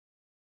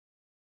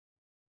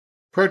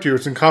Prior to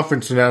some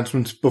conference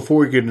announcements before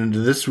we get into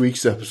this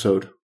week's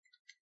episode.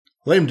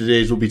 Lambda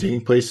Days will be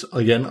taking place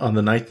again on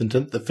the 9th and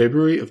 10th of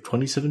February of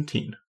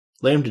 2017.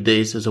 Lambda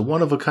Days is a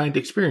one-of-a-kind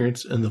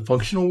experience in the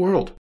functional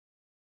world.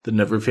 The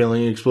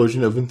never-failing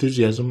explosion of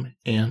enthusiasm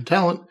and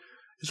talent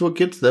is what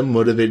gets them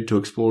motivated to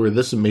explore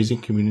this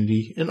amazing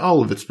community in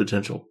all of its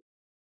potential.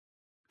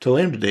 To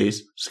Lambda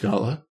Days,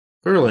 Scala,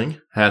 Erlang,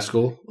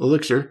 Haskell,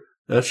 Elixir,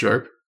 F#,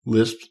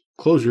 Lisp,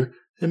 Clojure,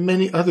 and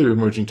many other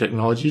emerging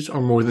technologies are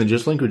more than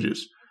just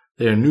languages.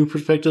 They are new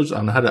perspectives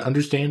on how to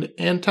understand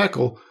and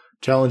tackle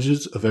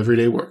challenges of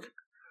everyday work.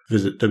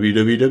 Visit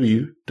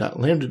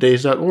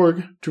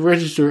www.lambdadays.org to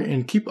register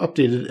and keep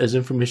updated as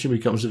information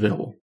becomes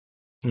available.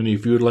 And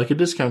if you would like a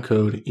discount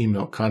code,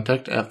 email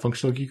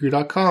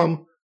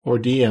contact@functionalgeekery.com or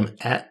DM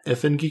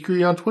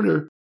 @FNGeekery on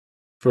Twitter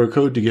for a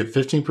code to get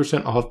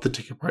 15% off the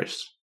ticket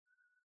price.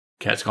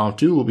 CatsConf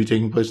 2 will be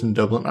taking place in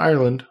Dublin,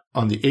 Ireland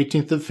on the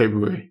 18th of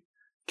February.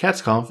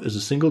 CatsConf is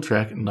a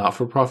single-track,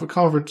 not-for-profit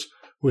conference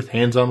with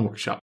hands-on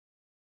workshop.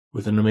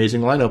 With an amazing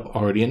lineup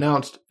already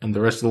announced and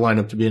the rest of the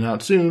lineup to be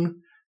announced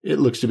soon, it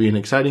looks to be an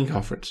exciting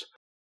conference.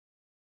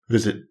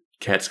 Visit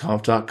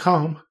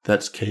catsconf.com,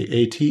 that's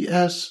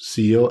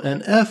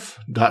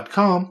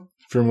KATSCONF.com,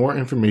 for more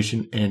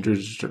information and to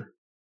register.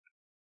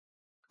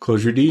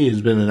 Clojure D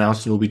has been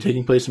announced and will be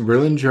taking place in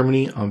Berlin,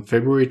 Germany on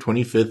February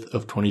 25th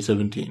of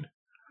 2017.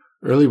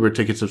 Early bird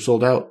tickets have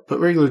sold out, but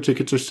regular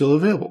tickets are still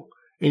available,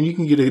 and you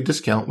can get a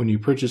discount when you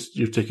purchase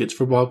your tickets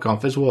for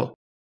BobConf as well.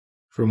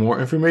 For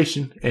more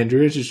information and to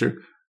register,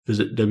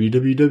 visit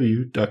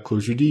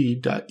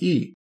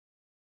www.clojurd.e.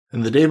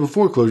 And the day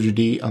before Clojure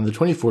D, on the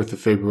 24th of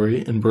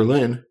February in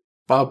Berlin,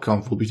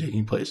 BobConf will be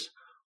taking place.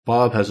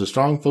 Bob has a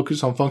strong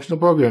focus on functional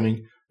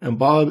programming, and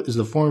Bob is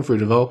the forum for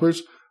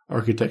developers,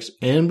 architects,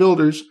 and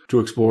builders to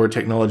explore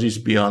technologies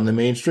beyond the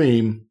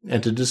mainstream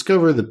and to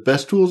discover the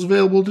best tools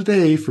available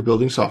today for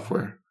building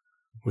software.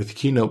 With a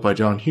keynote by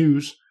John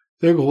Hughes,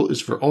 their goal is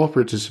for all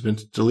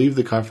participants to leave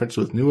the conference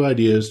with new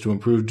ideas to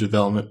improve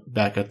development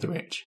back at the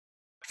range.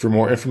 For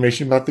more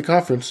information about the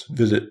conference,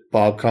 visit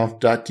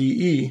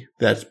bobconf.de,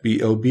 that's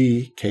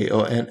bobkonf.de.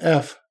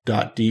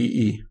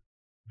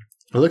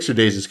 Elixir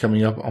Days is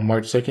coming up on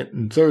March 2nd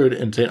and 3rd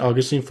in St.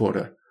 Augustine,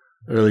 Florida.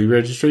 Early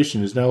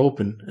registration is now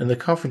open, and the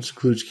conference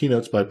includes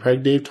keynotes by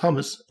Prag Dave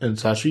Thomas and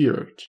Sasha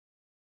Yurovich.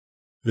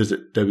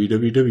 Visit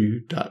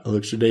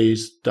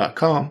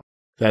www.elixirdaze.com,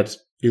 that's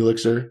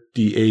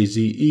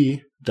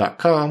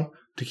elixirdaze.com,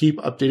 to keep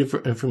updated for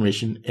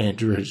information and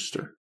to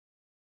register.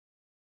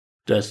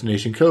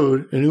 Destination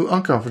Code, a new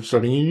unconference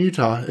starting in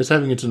Utah, is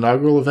having its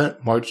inaugural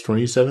event March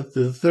 27th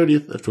to the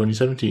 30th of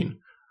 2017.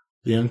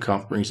 The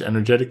Unconf brings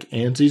energetic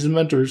and seasoned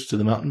mentors to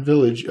the mountain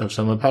village of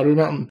Summit Powder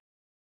Mountain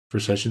for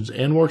sessions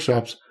and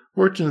workshops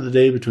worked into the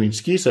day between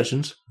ski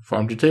sessions,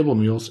 farm-to-table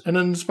meals, and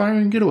an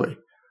inspiring getaway.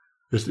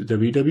 Visit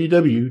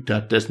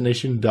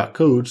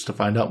www.destination.codes to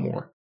find out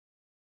more.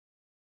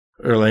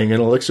 Erlang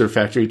and Elixir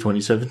Factory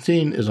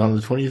 2017 is on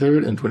the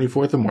 23rd and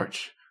 24th of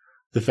March.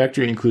 The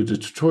factory includes a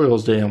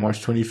tutorials day on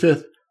March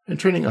 25th and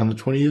training on the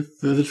 20th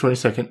through the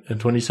 22nd and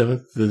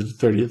 27th through the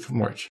 30th of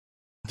March.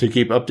 To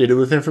keep updated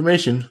with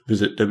information,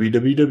 visit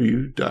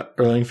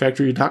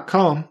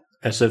www.erlangfactory.com,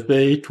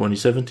 SFBay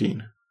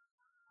 2017.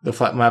 The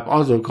FlatMap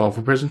Oslo call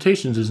for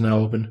presentations is now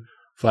open.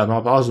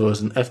 FlatMap Oslo is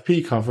an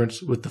FP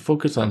conference with the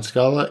focus on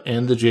Scala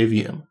and the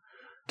JVM,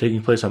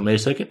 taking place on May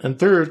 2nd and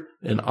 3rd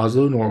in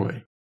Oslo,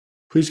 Norway.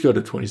 Please go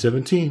to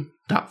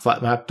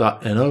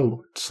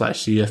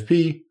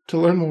 2017.flatmap.no/CFP to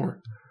learn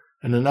more.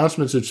 And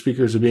announcements of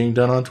speakers are being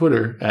done on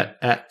Twitter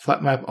at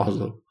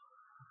 @FlatMapOslo.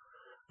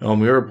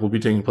 Elm Europe will be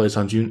taking place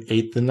on June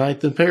 8th and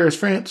 9th in Paris,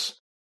 France.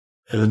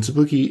 Evan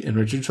Zabluki and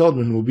Richard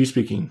Feldman will be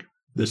speaking.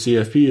 The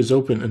CFP is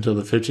open until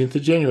the 15th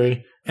of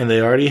January, and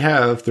they already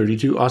have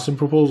 32 awesome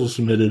proposals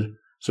submitted,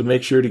 so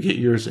make sure to get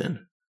yours in.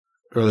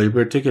 Early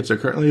bird tickets are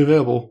currently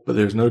available, but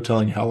there's no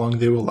telling how long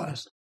they will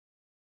last.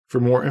 For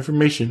more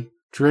information,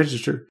 to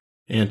register,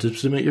 and to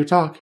submit your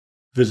talk,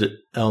 visit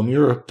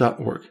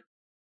elmeurope.org.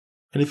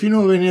 And if you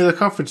know of any other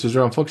conferences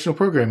around functional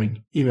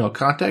programming, email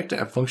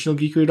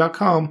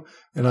contact@functionalgeekery.com,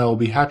 and I will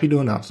be happy to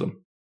announce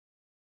them.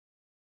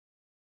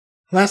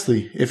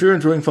 Lastly, if you're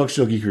enjoying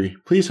Functional Geekery,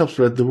 please help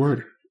spread the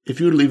word. If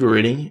you would leave a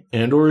rating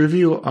and or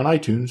review on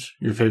iTunes,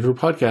 your favorite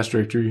podcast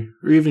directory,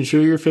 or even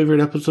share your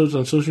favorite episodes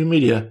on social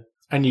media,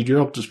 I need your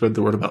help to spread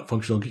the word about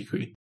Functional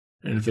Geekery.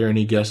 And if there are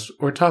any guests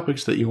or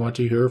topics that you want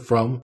to hear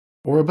from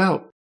or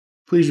about,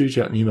 please reach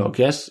out and email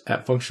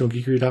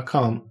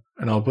guests@functionalgeekery.com,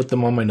 and I'll put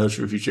them on my notes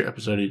for future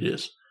episode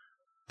ideas.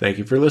 Thank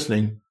you for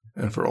listening,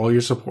 and for all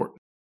your support.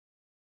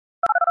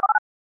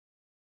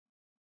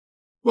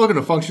 Welcome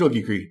to Functional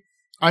Geekery.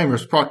 I am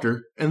Russ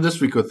Proctor, and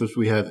this week with us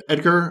we have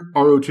Edgar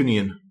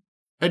Arotunian.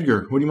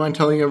 Edgar, would you mind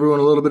telling everyone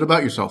a little bit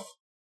about yourself?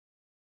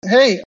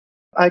 Hey,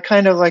 I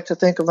kind of like to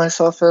think of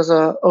myself as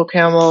a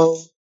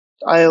OCaml,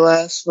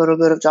 iOS, a little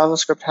bit of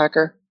JavaScript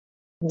hacker.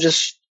 I'm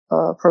just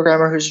a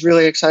programmer who's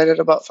really excited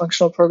about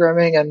functional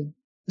programming and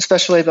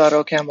especially about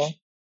OCaml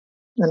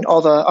and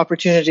all the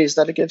opportunities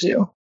that it gives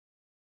you.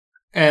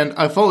 And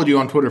I followed you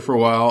on Twitter for a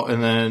while,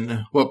 and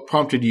then what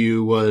prompted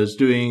you was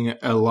doing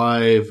a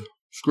live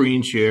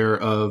screen share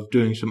of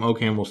doing some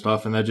OCaml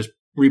stuff, and that just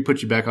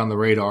re-put you back on the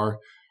radar.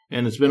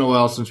 And it's been a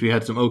while since we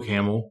had some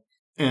OCaml,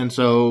 and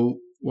so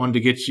wanted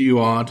to get you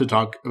on to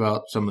talk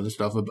about some of the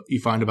stuff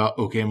you find about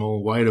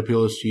OCaml, why it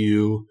appeals to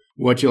you,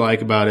 what you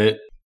like about it,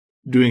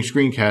 doing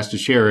screencasts to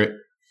share it.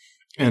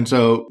 And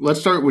so let's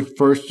start with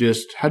first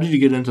just how did you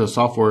get into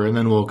software, and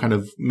then we'll kind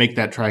of make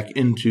that track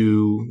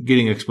into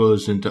getting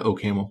exposed into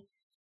OCaml.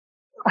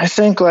 I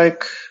think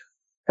like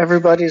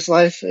everybody's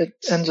life, it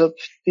ends up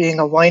being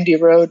a windy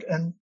road.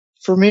 And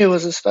for me, it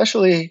was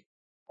especially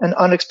an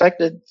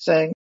unexpected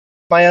thing.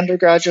 My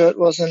undergraduate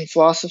was in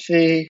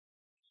philosophy.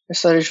 I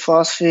studied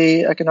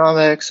philosophy,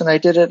 economics, and I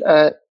did it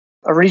at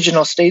a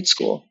regional state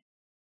school.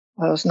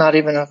 It was not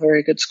even a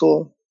very good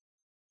school.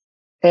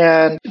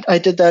 And I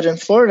did that in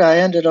Florida. I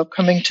ended up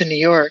coming to New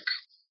York,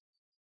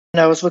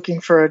 and I was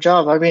looking for a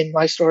job. I mean,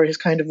 my story is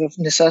kind of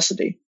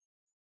necessity.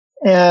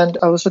 And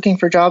I was looking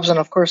for jobs, and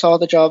of course, all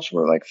the jobs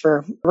were like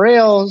for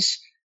Rails,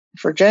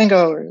 for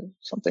Django, or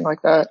something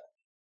like that.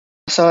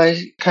 So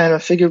I kind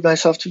of figured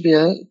myself to be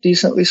a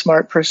decently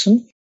smart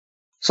person.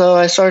 So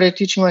I started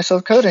teaching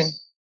myself coding.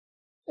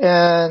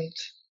 And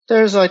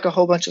there's like a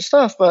whole bunch of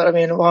stuff, but I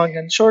mean, long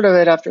and short of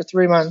it, after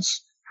 3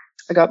 months,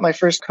 I got my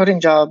first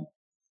coding job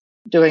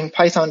doing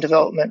Python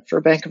development for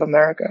Bank of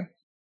America.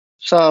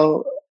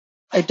 So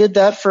I did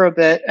that for a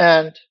bit,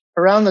 and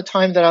around the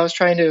time that I was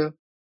trying to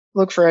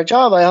look for a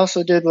job, I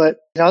also did what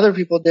other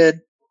people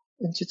did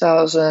in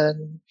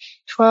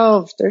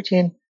 2012,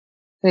 13.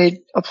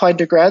 They applied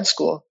to grad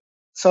school.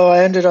 So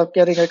I ended up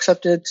getting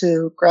accepted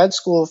to grad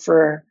school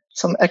for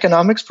some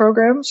economics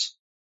programs,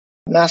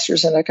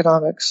 master's in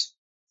economics.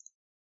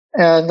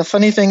 And the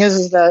funny thing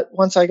is that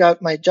once I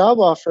got my job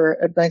offer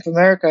at Bank of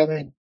America, I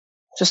mean,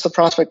 just the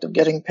prospect of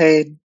getting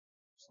paid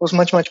was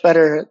much, much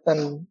better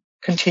than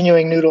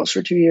continuing noodles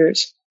for 2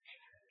 years.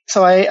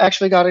 So I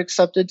actually got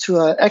accepted to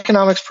an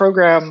economics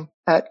program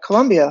at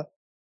Columbia,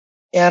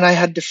 and I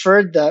had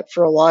deferred that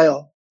for a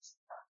while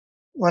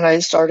when I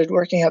started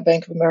working at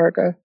Bank of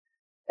America.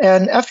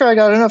 And after I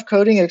got enough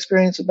coding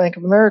experience at Bank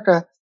of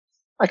America,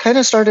 I kind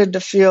of started to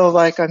feel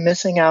like I'm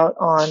missing out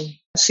on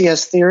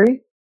CS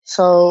theory.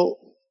 So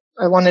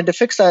I wanted to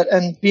fix that.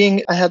 And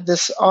I had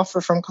this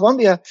offer from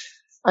Columbia,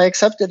 I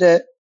accepted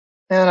it,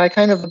 and I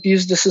kind of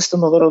abused the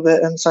system a little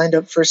bit and signed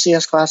up for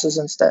CS classes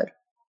instead.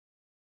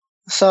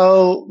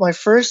 So my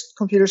first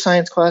computer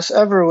science class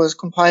ever was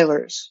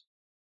compilers.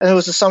 And it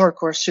was a summer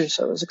course too,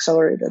 so it was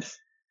accelerated.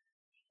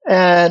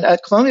 And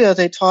at Columbia,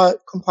 they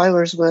taught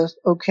compilers with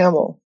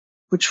OCaml,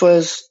 which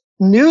was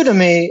new to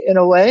me in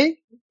a way,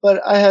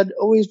 but I had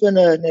always been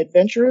an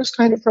adventurous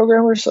kind of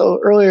programmer. So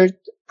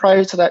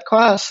prior to that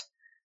class,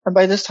 and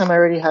by this time I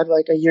already had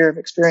like a year of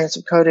experience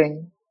of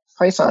coding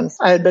Python.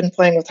 I had been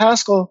playing with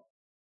Haskell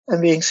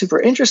and being super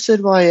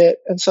interested by it.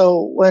 And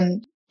so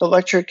when the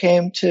lecture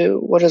came to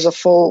what is a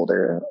fold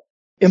or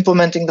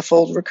implementing the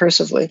fold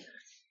recursively,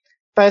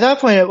 by that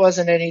point it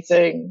wasn't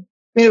anything.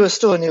 I mean, it was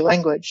still a new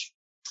language.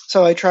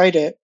 So I tried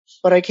it,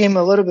 but I came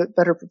a little bit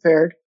better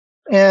prepared.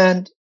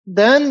 And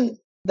then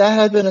that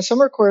had been a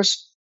summer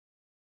course,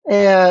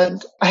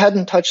 and I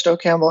hadn't touched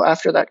OCaml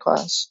after that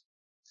class.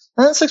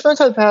 And then 6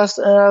 months had passed,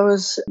 and I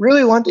was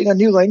really wanting a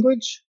new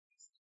language.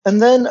 And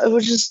then I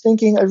was just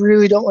thinking, I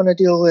really don't want to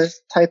deal with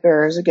type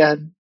errors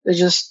again.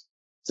 It's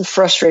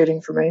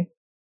frustrating for me.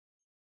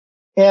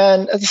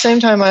 And at the same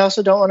time, I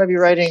also don't want to be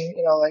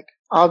writing, like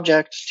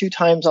object 2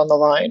 times on the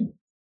line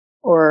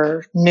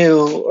or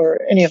new or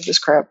any of this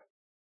crap.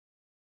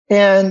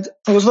 And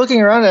I was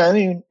looking around at it. I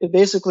mean, it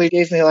basically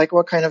gave me like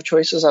what kind of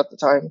choices at the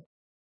time.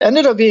 It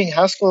ended up being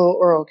Haskell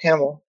or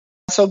OCaml.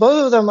 So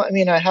both of them, I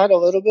mean, I had a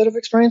little bit of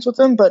experience with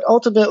them, but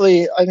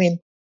ultimately, I mean,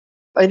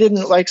 I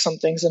didn't like some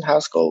things in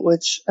Haskell,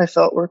 which I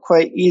felt were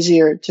quite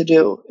easier to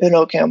do in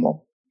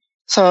OCaml.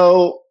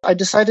 So I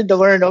decided to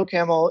learn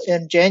OCaml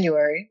in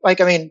January,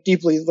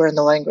 deeply learn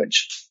the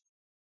language.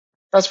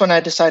 That's when I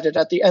decided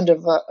at the end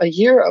of a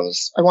year,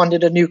 I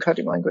wanted a new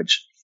coding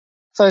language.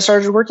 So I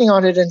started working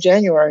on it in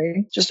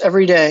January, just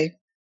every day.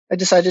 I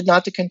decided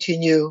not to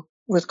continue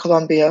with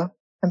Columbia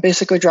and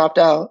basically dropped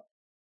out.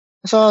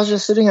 So I was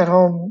just sitting at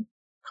home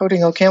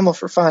coding OCaml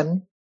for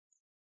fun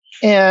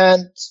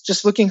and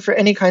just looking for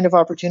any kind of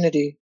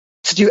opportunity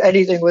to do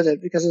anything with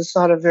it because it's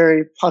not a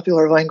very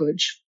popular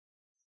language.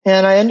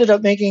 And I ended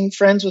up making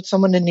friends with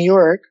someone in New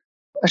York,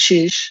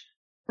 Ashish,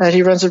 and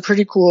he runs a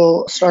pretty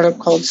cool startup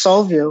called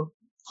Solvview,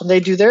 and they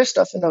do their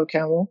stuff in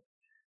OCaml.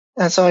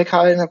 And so I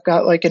kind of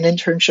got like an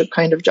internship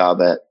kind of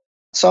job at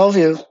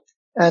Solvview.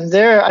 And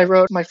there I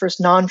wrote my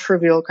first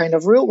non-trivial kind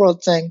of real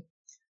world thing.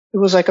 It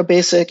was like a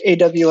basic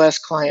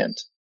AWS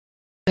client.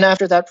 And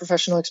after that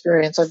professional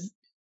experience,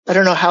 I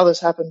don't know how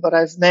this happened, but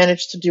I've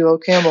managed to do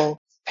OCaml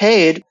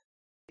paid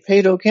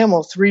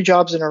OCaml 3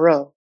 jobs in a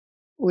row,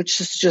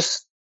 which is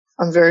just,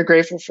 I'm very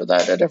grateful for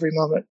that at every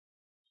moment.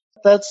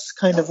 That's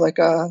kind of like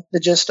the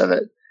gist of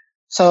it.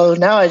 So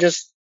now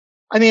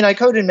I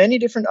code in many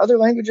different other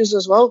languages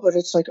as well, but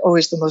it's like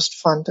always the most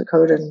fun to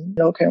code in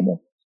OCaml.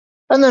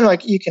 And then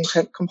like you can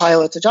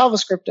compile it to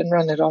JavaScript and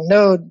run it on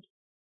Node.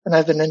 And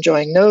I've been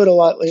enjoying Node a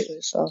lot lately.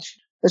 So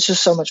it's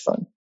just so much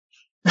fun.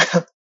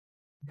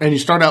 And you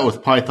start out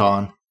with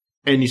Python.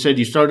 And you said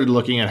you started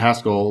looking at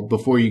Haskell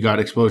before you got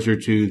exposure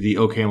to the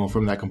OCaml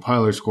from that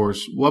compilers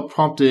course. What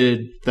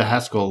prompted the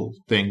Haskell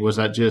thing? Was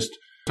that just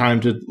time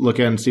to look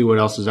at and see what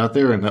else is out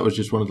there, and that was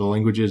just one of the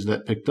languages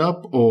that picked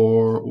up?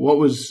 Or what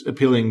was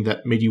appealing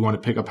that made you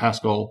want to pick up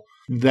Haskell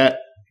that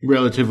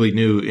relatively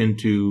new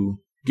into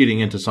getting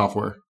into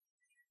software?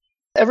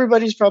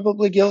 Everybody's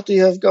probably guilty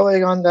of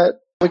going on that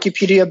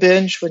Wikipedia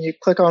binge when you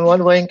click on one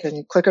link and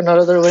you click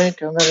another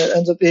link, and then it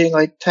ends up being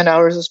like 10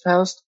 hours has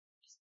passed.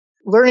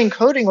 Learning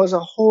coding was a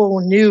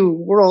whole new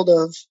world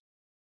of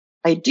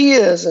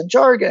ideas and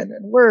jargon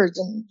and words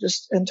and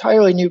just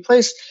entirely new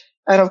place.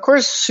 And of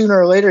course, sooner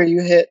or later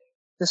you hit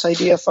this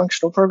idea of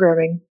functional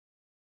programming.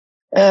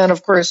 And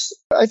of course,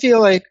 I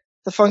feel like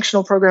the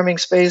functional programming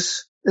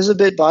space is a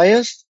bit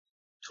biased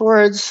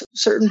towards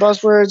certain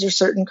buzzwords or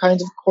certain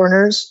kinds of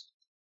corners.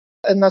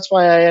 And that's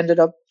why I ended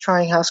up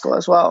trying Haskell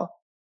as well.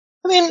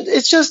 I mean,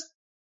 it's just,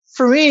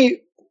 for me,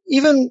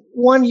 even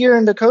 1 year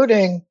into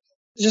coding,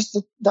 just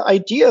the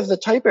idea of the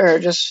type error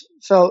just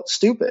felt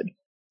stupid.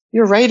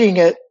 You're writing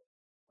it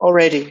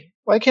already.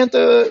 Why can't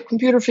the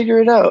computer figure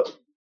it out?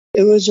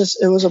 It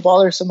was a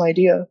bothersome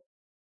idea.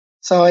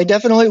 So I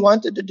definitely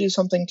wanted to do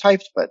something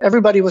typed, but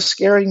everybody was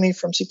scaring me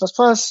from C++,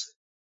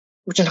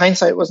 which in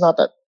hindsight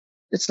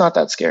it's not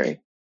that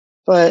scary.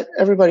 But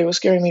everybody was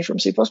scaring me from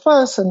C++,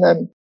 and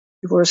then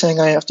people were saying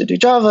I have to do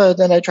Java.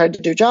 Then I tried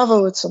to do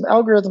Java with some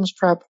algorithms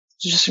prep.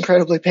 It's just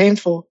incredibly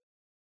painful.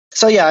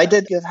 So yeah, I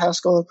did give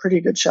Haskell a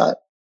pretty good shot,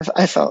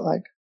 I felt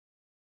like.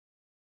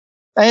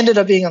 I ended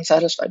up being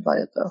unsatisfied by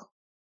it, though.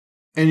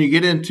 And you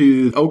get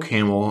into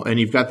OCaml, and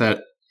you've got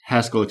that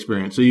Haskell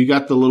experience. So you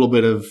got the little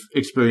bit of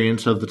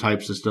experience of the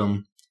type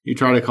system. You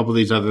tried a couple of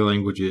these other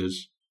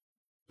languages.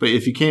 But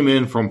if you came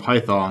in from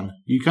Python,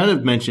 you kind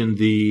of mentioned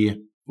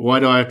why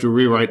do I have to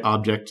rewrite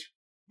object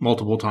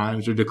multiple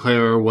times or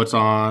declare what's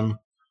on,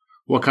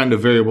 what kind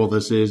of variable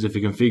this is, if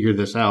you can figure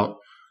this out.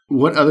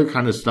 What other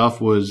kind of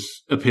stuff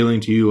was appealing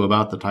to you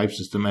about the type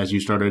system as you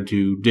started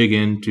to dig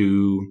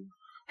into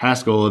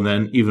Haskell, and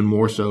then even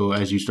more so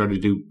as you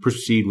started to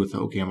proceed with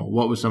OCaml?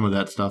 What was some of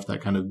that stuff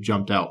that kind of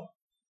jumped out?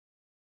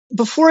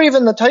 Before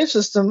even the type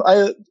system,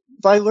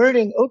 by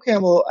learning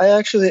OCaml, I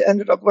actually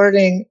ended up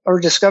learning, or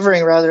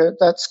discovering rather,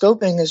 that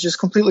scoping is just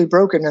completely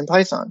broken in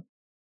Python.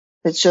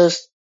 It's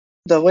just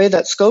the way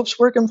that scopes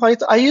work in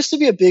Python. I used to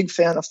be a big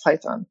fan of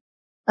Python.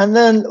 And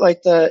then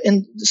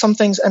some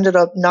things ended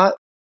up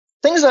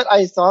things that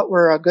I thought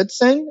were a good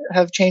thing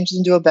have changed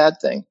into a bad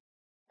thing.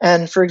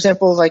 And for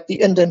example, like the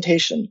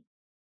indentation,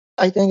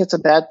 I think it's a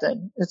bad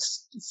thing.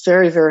 It's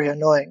very, very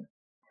annoying.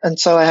 And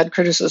so I had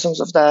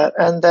criticisms of that.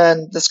 And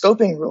then the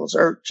scoping rules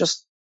are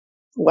just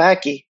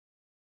wacky.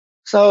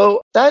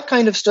 So that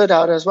kind of stood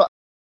out as well.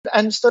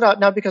 And stood out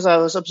not because I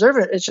was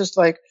observant. It's just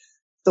like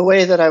the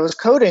way that I was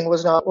coding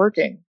was not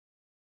working.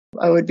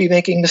 I would be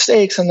making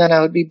mistakes, and then I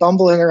would be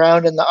bumbling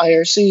around in the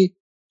IRC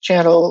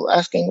channel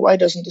asking, why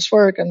doesn't this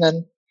work? And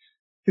then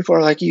people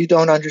are like, you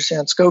don't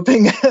understand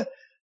scoping,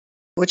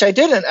 which I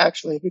didn't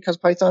actually, because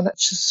Python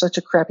is just such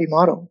a crappy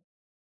model.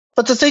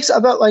 But the things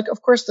about, like,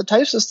 of course, the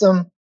type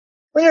system,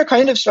 when you're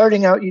kind of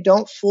starting out, you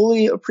don't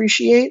fully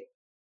appreciate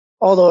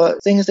all the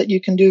things that you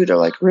can do to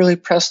like really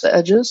press the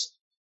edges.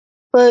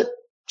 But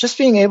just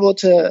being able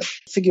to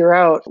figure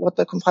out what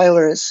the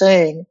compiler is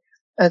saying,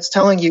 and it's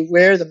telling you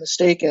where the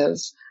mistake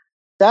is,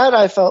 that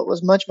I felt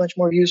was much, much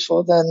more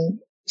useful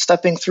than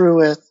stepping through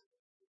with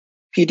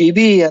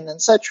PDB and then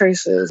set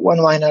traces one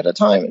line at a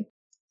time.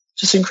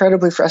 Just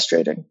incredibly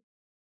frustrating.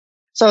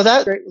 So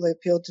that greatly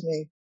appealed to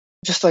me.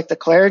 Just like the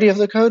clarity of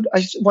the code.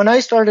 When I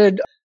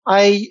started,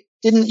 I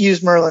didn't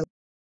use Merlin.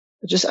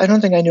 I don't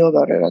think I knew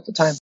about it at the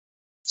time.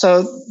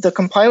 So the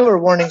compiler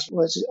warnings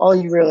was all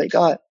you really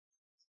got.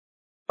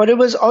 But it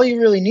was all you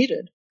really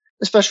needed,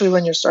 especially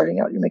when you're starting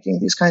out, you're making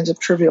these kinds of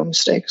trivial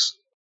mistakes.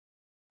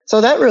 So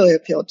that really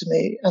appealed to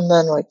me. And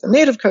then like the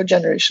native code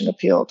generation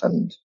appealed,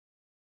 and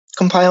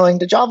compiling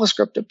to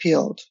JavaScript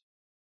appealed.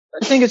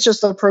 I think it's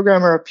just the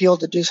programmer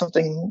appealed to do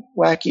something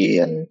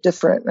wacky and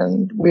different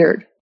and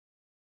weird.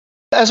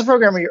 As a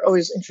programmer, you're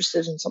always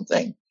interested in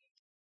something.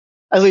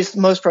 At least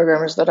most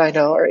programmers that I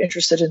know are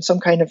interested in some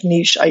kind of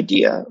niche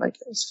idea. Like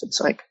if it's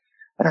like,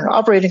 I don't know,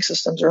 operating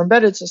systems or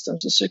embedded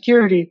systems or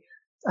security,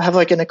 I have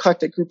like an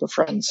eclectic group of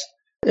friends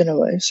in a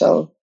way.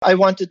 So I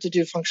wanted to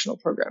do functional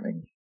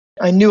programming.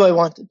 I knew I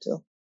wanted to.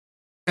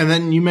 And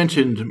then you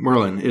mentioned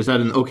Merlin. Is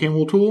that an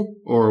OCaml tool,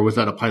 or was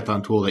that a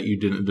Python tool that you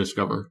didn't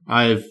discover?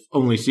 I've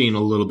only seen a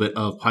little bit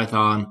of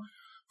Python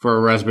for a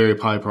Raspberry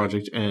Pi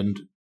project, and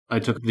I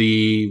took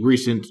the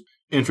recent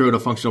Intro to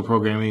Functional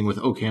Programming with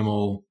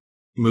OCaml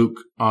MOOC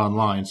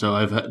online. So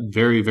I've had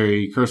very,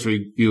 very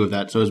cursory view of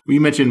that. So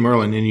you mentioned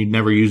Merlin, and you'd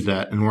never used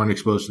that and weren't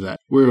exposed to that.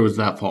 Where was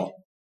that fall?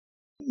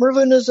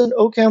 Merlin is an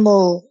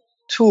OCaml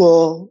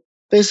tool,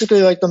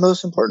 basically like the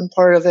most important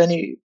part of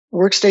any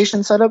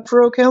workstation setup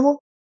for OCaml.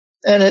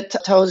 And it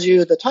tells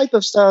you the type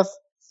of stuff,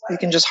 You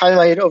can just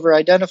highlight over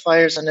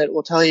identifiers and it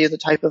will tell you the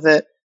type of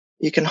it.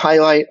 You can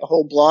highlight a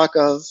whole block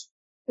of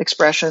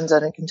expressions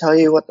and it can tell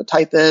you what the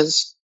type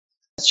is.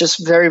 It's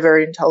just very,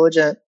 very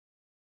intelligent.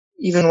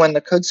 Even when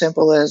the code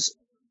sample is,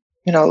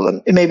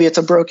 maybe it's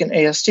a broken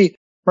AST,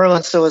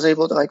 Merlin still was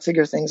able to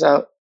figure things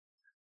out.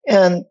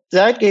 And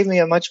that gave me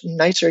a much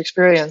nicer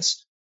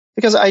experience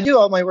because I do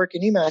all my work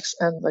in Emacs.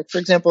 And for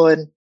example,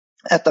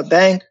 at the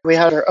bank, we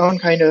had our own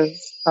kind of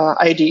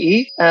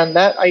IDE, and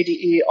that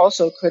IDE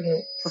also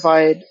couldn't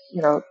provide,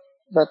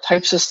 the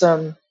type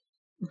system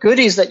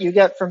goodies that you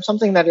get from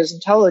something that is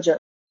intelligent.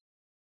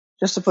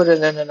 Just to put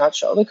it in a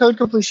nutshell, the code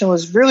completion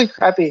was really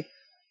crappy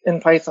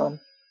in Python.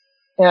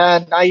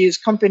 And I use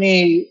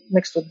company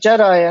mixed with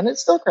Jedi, and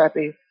it's still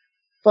crappy.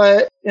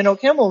 But in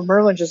OCaml,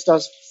 Merlin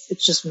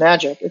it's just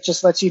magic. It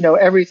just lets you know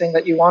everything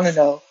that you want to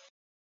know.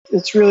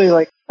 It's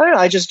really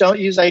I just don't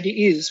use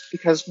IDEs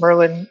because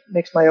Merlin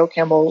makes my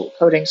OCaml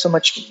coding so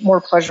much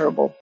more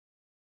pleasurable.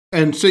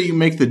 And so you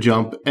make the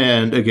jump,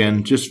 and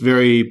again, just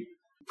very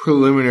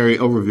preliminary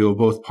overview of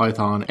both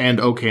Python and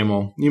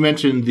OCaml. You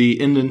mentioned the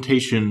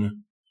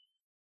indentation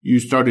you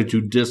started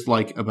to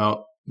dislike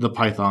about the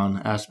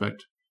Python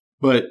aspect.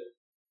 But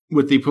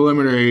with the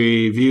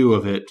preliminary view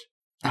of it,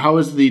 how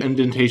is the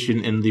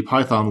indentation in the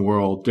Python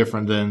world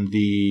different than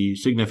the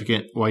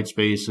significant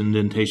whitespace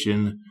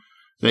indentation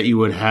that you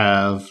would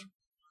have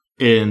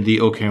in the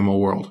OCaml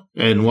world?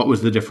 And what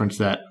was the difference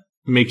that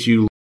makes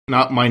you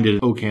not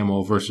minded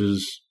OCaml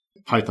versus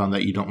Python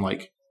that you don't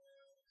like?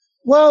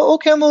 Well,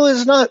 OCaml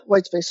is not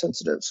whitespace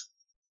sensitive.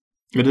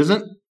 It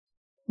isn't?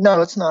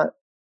 No, it's not.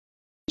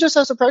 Just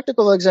as a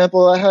practical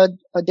example, I had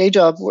a day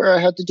job where I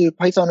had to do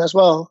Python as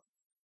well.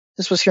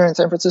 This was here in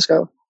San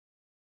Francisco.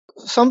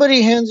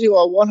 Somebody hands you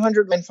a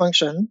 100-line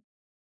function,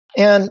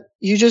 and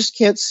you just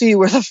can't see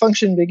where the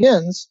function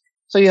begins.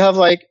 So you have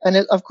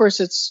of course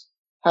it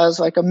has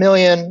a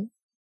million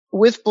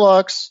with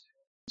blocks.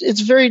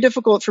 It's very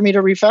difficult for me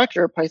to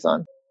refactor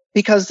Python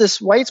because this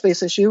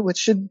whitespace issue, which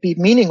should be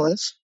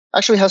meaningless,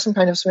 actually has some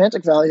kind of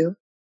semantic value.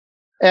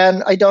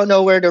 And I don't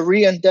know where to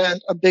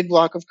re-indent a big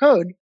block of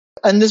code.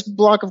 And this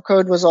block of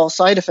code was all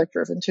side effect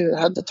driven too. It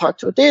had to talk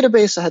to a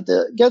database. It had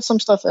to get some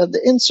stuff. It had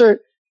to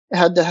insert. It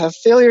had to have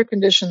failure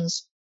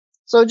conditions.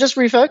 So just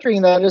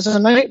refactoring that is a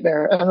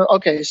nightmare. And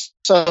okay,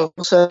 so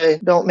we'll say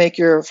don't make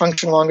your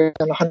function longer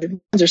than 100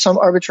 lines. There's some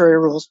arbitrary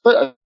rules,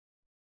 but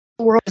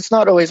the world, it's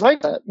not always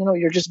like that.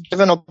 You're just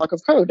given a block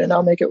of code and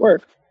now make it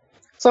work.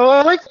 So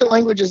I like the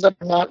languages that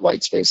are not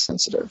whitespace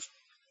sensitive.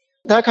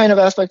 That kind of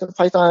aspect of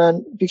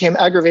Python became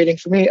aggravating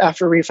for me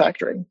after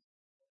refactoring.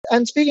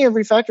 And speaking of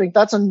refactoring,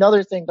 that's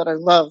another thing that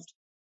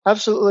I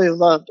absolutely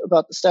loved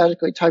about the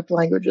statically typed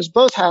languages,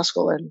 both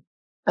Haskell and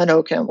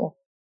OCaml.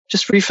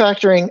 Just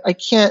refactoring, I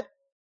can't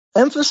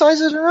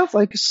emphasize it enough.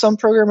 Some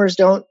programmers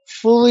don't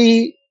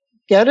fully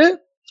get it,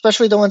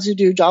 especially the ones who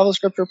do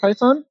JavaScript or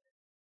Python.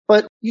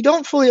 But you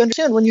don't fully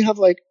understand when you have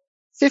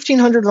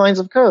 1,500 lines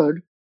of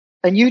code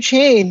and you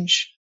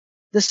change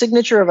the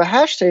signature of a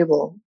hash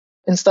table.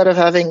 Instead of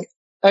having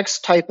X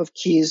type of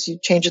keys, you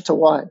change it to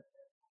Y.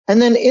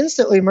 And then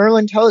instantly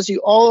Merlin tells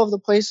you all of the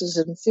places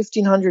in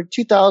 1,500,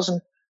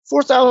 2,000,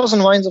 4,000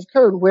 lines of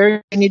code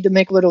where you need to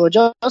make little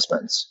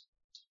adjustments.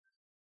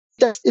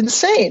 That's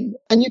insane.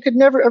 And you could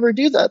never, ever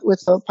do that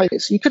with a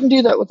PyBase. You couldn't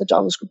do that with a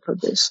JavaScript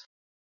code base.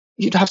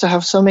 You'd have to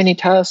have so many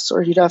tests,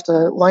 or you'd have to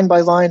line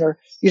by line, or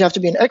you'd have to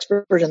be an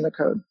expert in the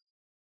code.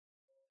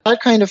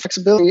 That kind of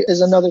flexibility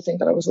is another thing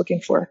that I was looking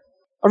for.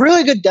 A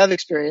really good dev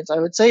experience, I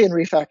would say, in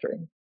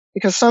refactoring.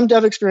 Because some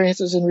dev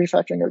experiences in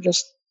refactoring are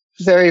just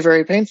very,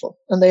 very painful.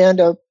 And they end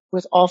up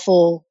with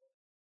awful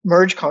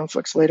merge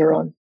conflicts later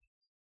on.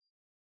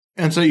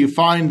 And so you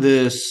find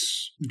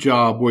this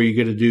job where you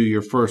get to do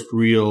your first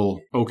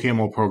real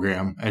OCaml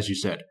program, as you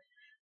said.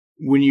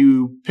 When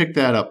you picked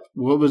that up,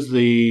 what was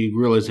the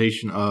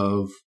realization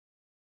of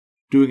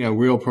doing a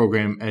real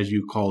program, as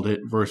you called it,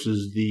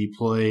 versus the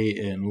play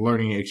and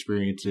learning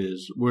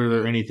experiences? Were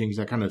there any things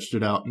that kind of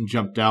stood out and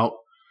jumped out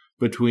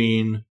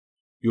between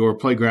your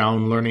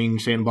playground learning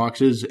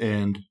sandboxes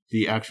and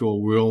the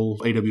actual real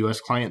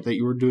AWS client that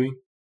you were doing?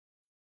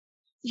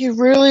 You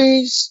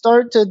really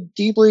start to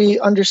deeply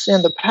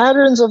understand the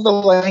patterns of the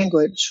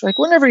language.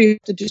 Whenever you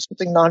have to do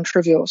something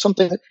non-trivial,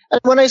 and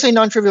when I say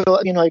non-trivial,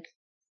 I mean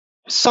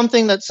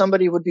something that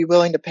somebody would be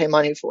willing to pay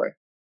money for.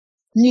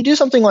 When you do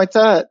something like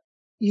that,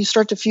 you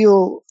start to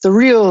feel the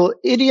real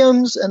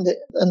idioms and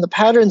the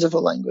patterns of a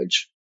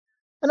language.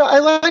 And I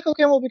like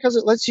OCaml because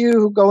it lets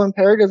you go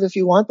imperative if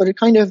you want, but it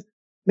kind of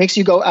makes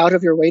you go out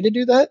of your way to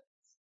do that,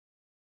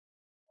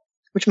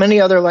 which many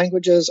other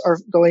languages are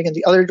going in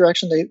the other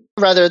direction.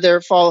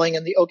 They're falling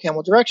in the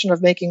OCaml direction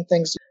of making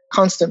things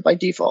constant by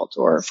default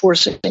or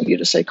forcing you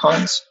to say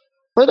cons.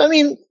 But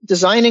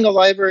designing a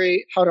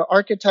library, how to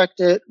architect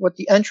it, what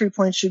the entry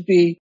point should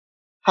be,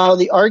 how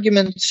the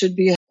arguments should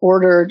be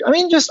ordered.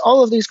 Just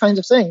all of these kinds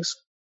of things.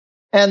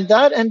 And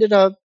that ended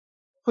up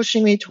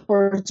pushing me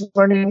towards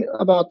learning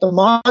about the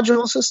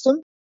module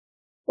system,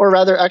 or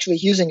rather actually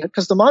using it,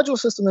 because the module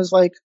system is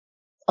like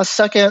a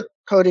second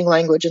coding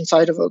language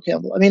inside of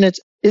OCaml.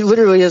 It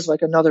literally is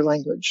like another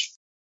language.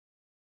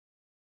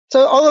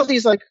 So all of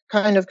these like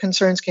kind of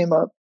concerns came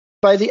up.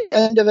 By the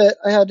end of it,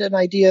 I had an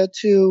idea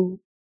to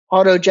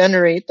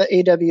auto-generate the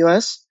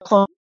AWS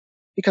clone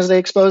because they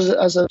expose it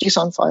as a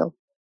JSON file.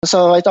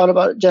 So I thought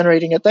about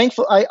generating it.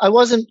 Thankfully, I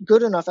wasn't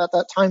good enough at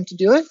that time to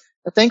do it,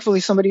 but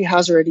thankfully somebody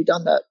has already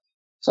done that.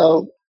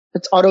 So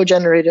it's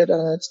auto-generated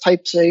and it's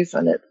type safe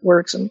and it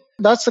works. And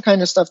that's the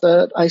kind of stuff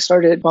that I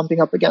started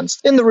bumping up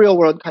against in the real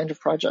world kind of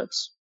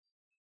projects.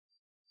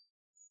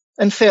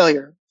 And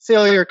failure.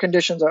 Failure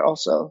conditions are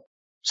also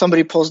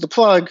somebody pulls the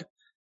plug.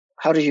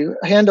 How do you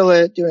handle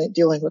it?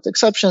 Dealing with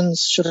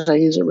exceptions? Should I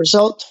use a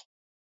result?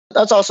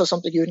 That's also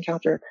something you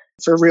encounter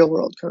for real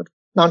world code,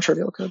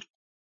 non-trivial code.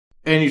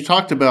 And you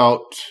talked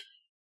about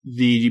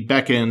the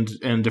backend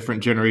and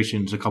different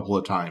generations a couple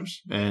of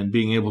times and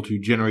being able to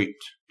generate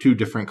two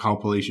different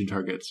compilation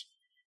targets.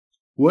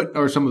 What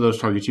are some of those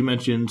targets? You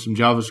mentioned some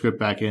JavaScript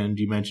backend.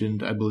 You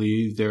mentioned, I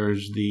believe,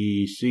 there's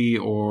the C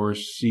or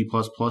C++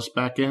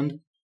 backend,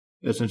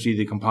 essentially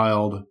the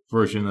compiled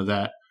version of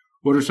that.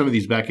 What are some of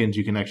these backends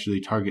you can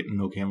actually target in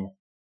OCaml?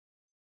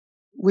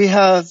 We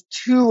have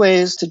two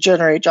ways to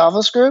generate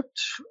JavaScript.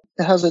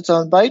 It has its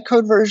own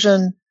bytecode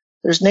version.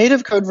 There's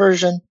native code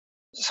version.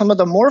 Some of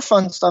the more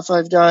fun stuff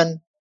I've done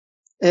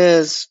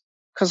is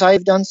because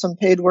I've done some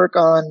paid work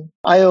on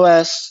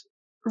iOS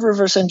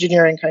reverse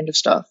engineering kind of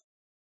stuff.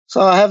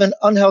 So I have an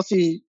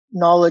unhealthy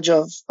knowledge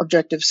of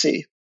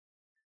Objective-C.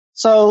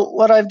 So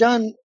what I've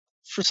done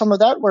for some of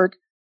that work,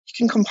 you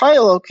can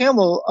compile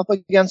OCaml up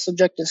against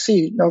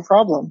Objective-C, no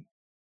problem,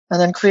 and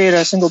then create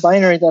a single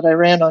binary that I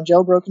ran on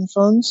jailbroken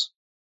phones.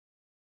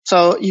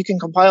 So you can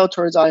compile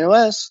towards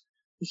iOS,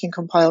 you can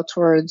compile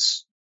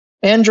towards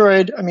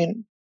Android. I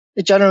mean,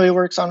 it generally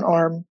works on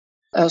ARM,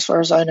 as far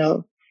as I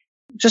know.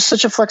 Just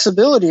such a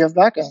flexibility of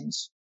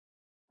backends.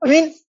 I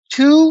mean,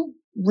 two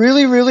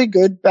really, really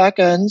good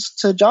backends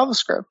to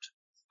JavaScript.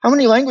 How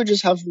many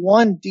languages have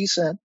one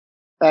decent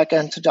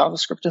backend to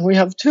JavaScript? And we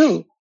have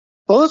two,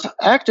 both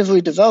actively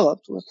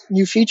developed with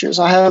new features.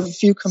 I have a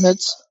few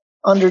commits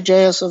under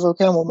JS of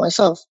OCaml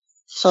myself.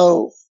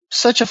 So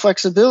such a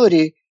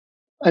flexibility.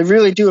 I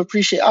really do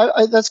appreciate.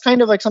 That's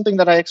kind of like something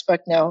that I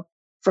expect now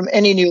from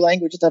any new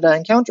language that I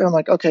encounter. I'm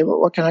like, okay, well,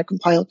 what can I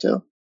compile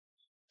to?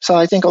 So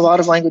I think a lot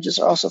of languages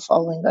are also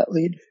following that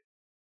lead.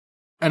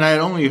 And I had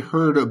only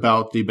heard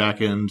about the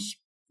backends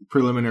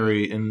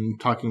preliminary in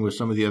talking with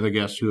some of the other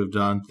guests who have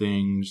done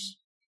things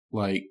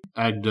like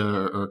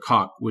Agda or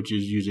Coq, which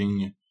is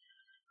using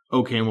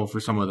OCaml for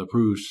some of the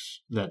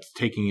proofs that's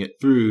taking it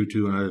through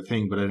to another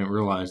thing, but I didn't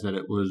realize that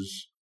it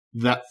was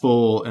that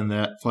full and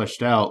that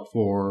fleshed out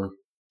for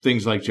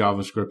things like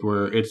JavaScript,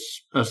 where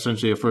it's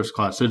essentially a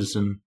first-class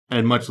citizen,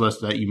 and much less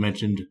that you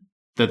mentioned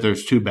that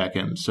there's two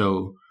backends.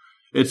 So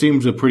it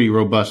seems a pretty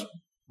robust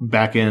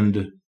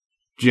backend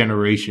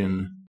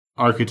generation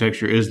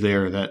architecture is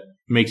there that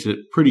makes it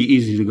pretty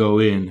easy to go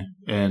in.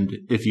 And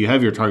if you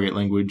have your target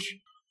language,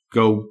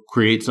 go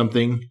create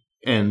something.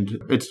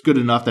 And it's good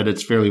enough that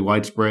it's fairly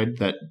widespread,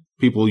 that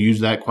people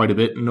use that quite a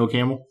bit in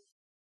OCaml.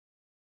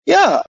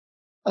 Yeah.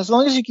 As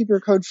long as you keep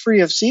your code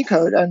free of C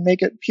code and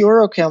make it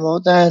pure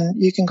OCaml, then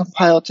you can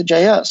compile it to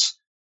JS.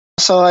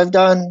 So I've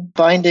done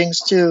bindings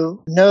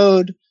to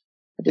Node.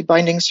 I did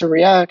bindings to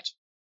React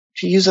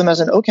to use them as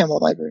an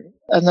OCaml library.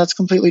 And that's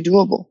completely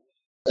doable.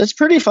 It's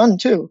pretty fun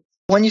too.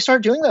 When you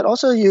start doing that,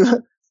 also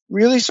you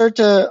really start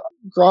to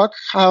grok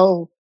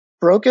how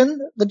broken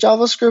the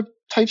JavaScript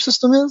type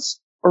system is,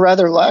 or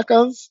rather lack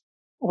of,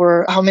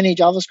 or how many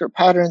JavaScript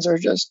patterns are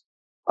just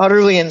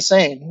utterly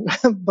insane.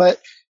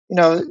 But,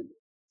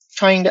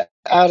 trying to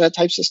add a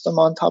type system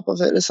on top of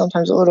it is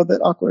sometimes a little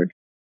bit awkward.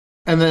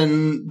 And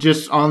then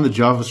just on the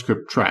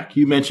JavaScript track,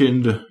 you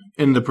mentioned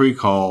in the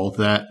pre-call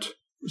that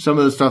some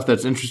of the stuff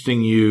that's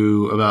interesting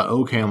you about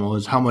OCaml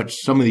is how much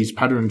some of these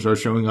patterns are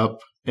showing up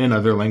in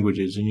other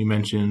languages. And you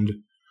mentioned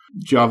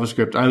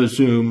JavaScript. I would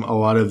assume a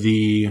lot of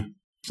the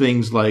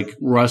things like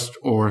Rust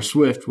or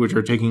Swift, which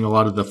are taking a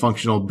lot of the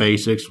functional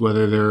basics,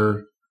 whether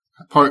they're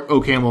part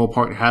OCaml,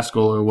 part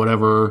Haskell, or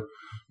whatever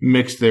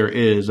mix there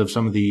is of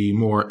some of the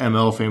more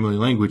ML family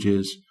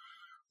languages.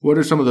 What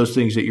are some of those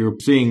things that you're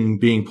seeing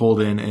being pulled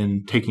in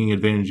and taking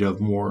advantage of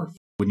more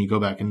when you go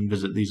back and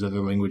visit these other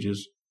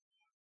languages?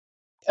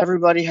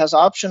 Everybody has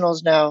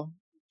optionals now.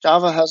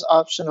 Java has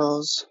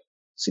optionals.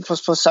 C++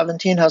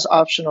 17 has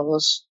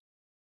optionals.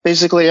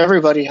 Basically,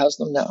 everybody has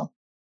them now.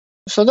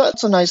 So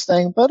that's a nice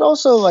thing. But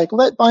also, like,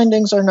 let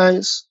bindings are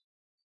nice.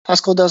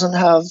 Haskell doesn't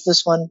have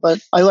this one, but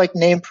I like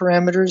name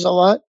parameters a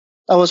lot.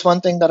 That was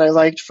one thing that I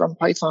liked from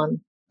Python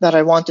that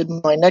I wanted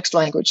my next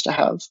language to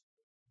have.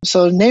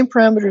 So name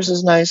parameters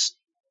is nice.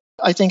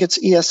 I think it's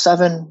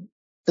ES7.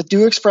 The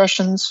do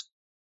expressions,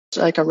 it's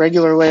like a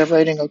regular way of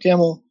writing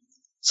OCaml.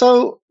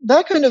 So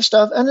that kind of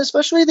stuff, and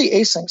especially the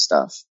async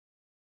stuff.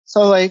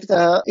 So like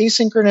the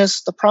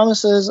asynchronous, the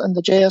promises, and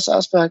the JS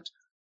aspect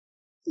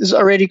is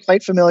already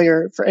quite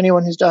familiar for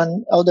anyone who's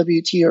done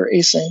LWT or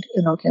async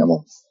in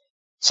OCaml.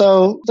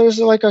 So there's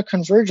like a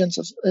convergence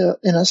of,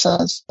 in a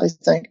sense, I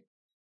think.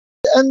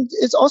 And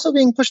it's also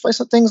being pushed by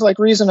some things like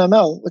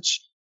ReasonML,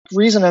 which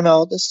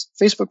ReasonML, this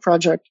Facebook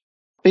project,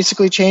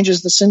 basically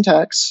changes the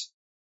syntax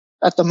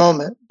at the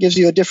moment, gives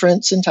you a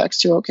different syntax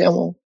to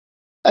OCaml.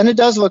 And it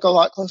does look a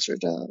lot closer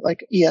to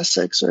like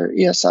ES6 or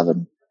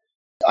ES7.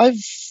 I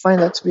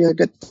find that to be a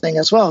good thing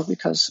as well,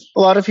 because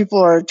a lot of people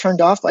are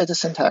turned off by the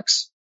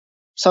syntax.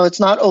 So it's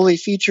not only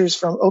features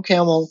from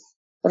OCaml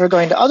that are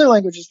going to other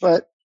languages,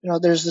 but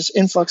there's this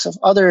influx of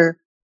other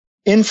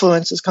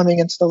influences coming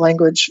into the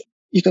language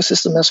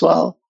ecosystem as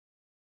well.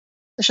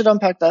 I should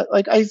unpack that.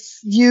 Like, I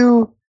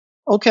view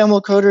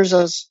OCaml coders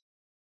as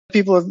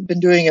people have been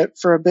doing it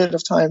for a bit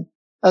of time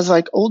as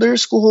like older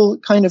school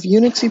kind of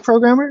Unixy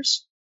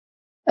programmers.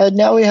 And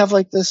now we have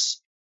like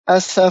this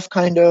SF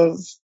kind of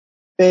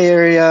Bay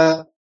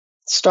Area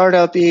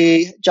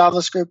startup-y,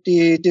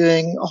 JavaScript-y,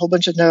 doing a whole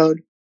bunch of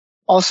Node,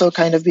 also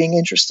kind of being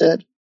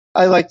interested.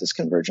 I like this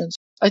convergence.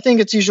 I think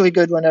it's usually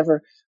good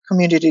whenever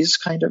communities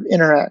kind of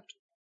interact.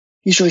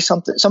 Usually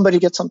somebody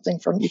gets something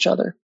from each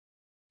other.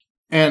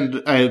 And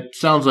it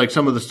sounds like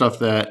some of the stuff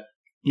that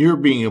you're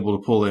being able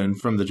to pull in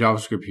from the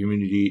JavaScript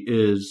community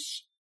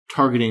is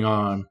targeting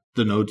on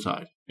the Node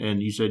side.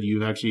 And you said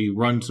you've actually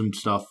run some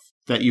stuff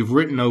that you've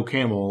written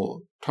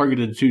OCaml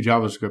targeted to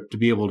JavaScript to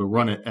be able to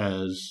run it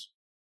as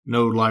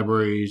Node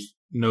libraries,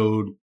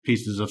 Node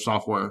pieces of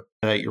software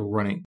that you're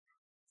running.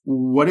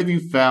 What have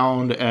you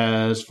found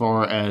as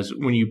far as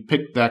when you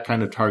pick that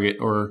kind of target,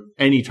 or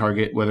any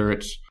target, whether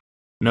it's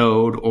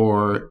Node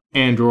or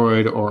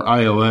Android or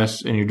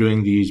iOS, and you're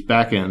doing these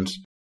backends,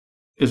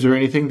 is there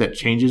anything that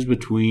changes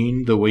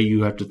between the way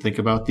you have to think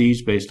about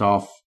these based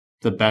off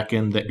the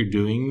backend that you're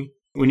doing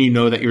when you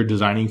know that you're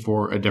designing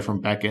for a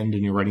different backend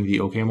and you're writing the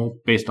OCaml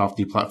based off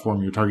the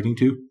platform you're targeting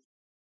to?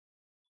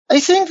 I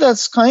think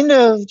that's kind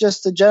of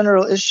just the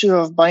general issue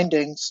of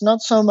bindings,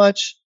 not so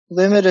much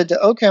limited to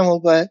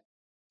OCaml, but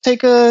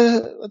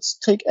let's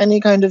take any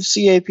kind of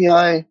C API.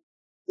 I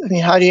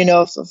mean, how do you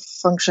know if the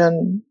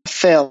function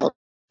failed?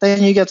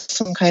 Then you get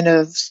some kind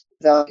of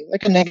value,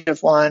 like a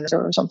 -1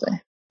 or something.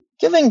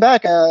 Giving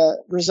back a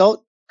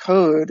result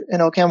code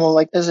in OCaml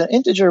like as an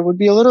integer would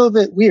be a little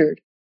bit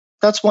weird.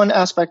 That's one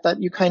aspect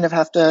that you kind of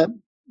have to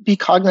be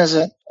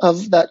cognizant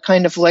of, that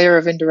kind of layer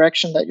of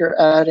indirection that you're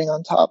adding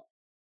on top.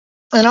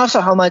 And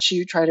also how much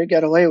you try to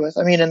get away with.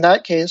 I mean, in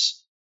that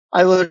case,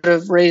 I would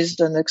have raised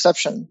an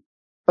exception.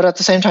 But at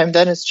the same time,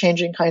 then it's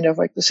changing kind of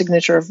like the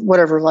signature of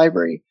whatever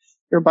library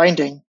you're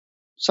binding.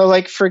 So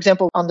like, for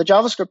example, on the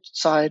JavaScript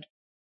side,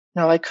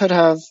 I could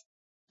have,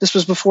 this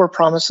was before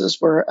promises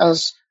were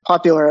as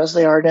popular as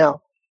they are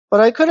now,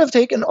 but I could have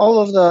taken all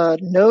of the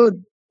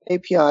Node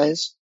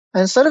APIs,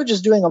 and instead of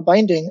just doing a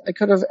binding, I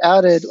could have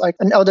added like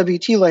an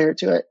LWT layer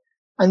to it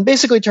and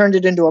basically turned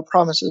it into a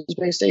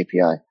promises-based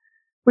API,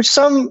 which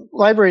some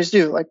libraries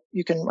do. Like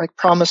you can like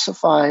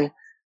promisify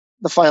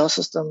the file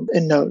system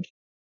in Node.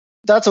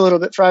 That's a little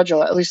bit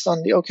fragile. At least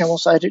on the OCaml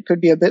side, it could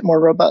be a bit more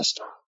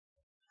robust.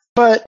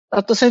 But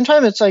at the same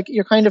time, it's like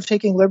you're kind of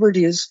taking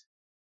liberties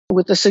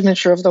with the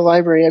signature of the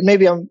library. And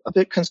maybe I'm a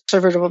bit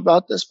conservative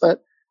about this,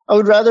 but I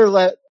would rather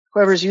let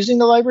whoever's using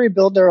the library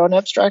build their own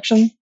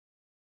abstraction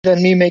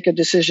than me make a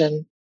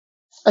decision.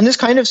 And this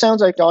kind of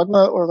sounds like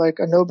dogma or like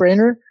a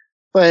no-brainer,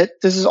 but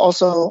this is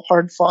also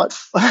hard-fought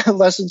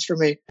lessons for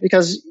me,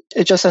 because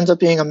it just ends up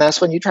being a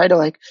mess when you try to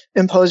like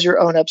impose your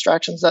own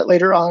abstractions that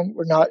later on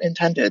were not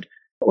intended,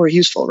 or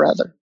useful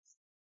rather.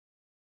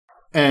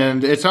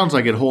 And it sounds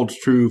like it holds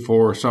true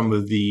for some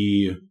of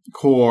the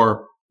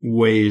core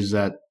ways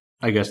that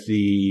I guess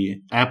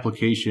the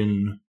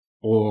application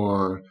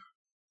or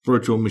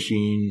virtual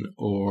machine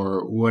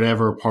or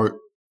whatever part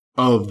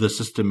of the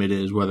system it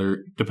is,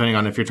 whether depending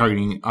on if you're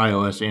targeting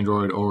iOS,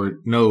 Android, or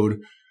Node,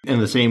 in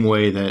the same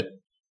way that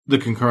the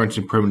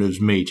concurrency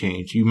primitives may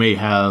change. You may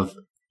have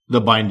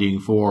the binding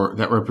for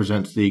that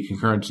represents the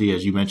concurrency,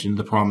 as you mentioned,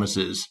 the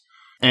promises,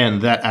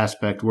 and that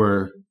aspect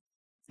where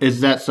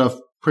is that stuff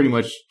pretty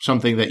much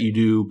something that you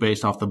do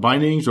based off the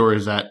bindings, or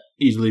is that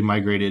easily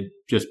migrated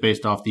just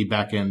based off the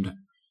back end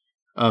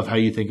of how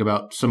you think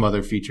about some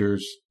other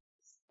features?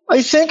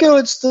 I think it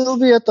would still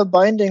be at the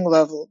binding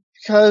level,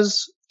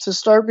 because to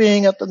start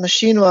being at the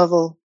machine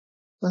level,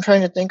 I'm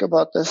trying to think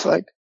about this,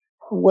 like,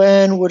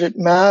 when would it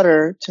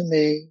matter to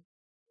me?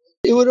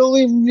 It would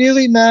only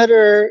really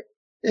matter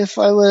if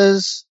I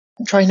was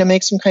trying to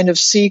make some kind of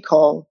C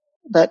call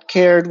that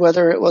cared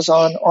whether it was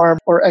on ARM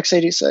or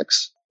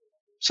x86.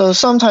 So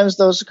sometimes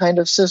those kind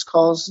of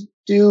syscalls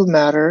do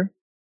matter,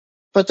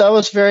 but that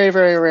was very,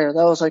 very rare.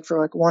 That was like for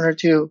like one or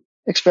two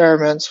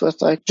experiments with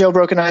like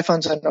jailbroken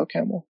iPhones and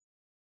OCaml.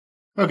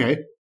 Okay.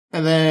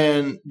 And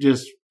then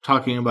just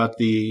talking about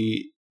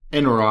the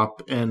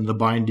interop and the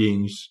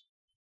bindings,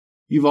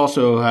 you've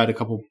also had a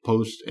couple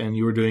posts and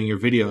you were doing your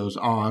videos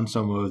on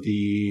some of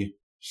the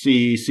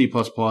C, C++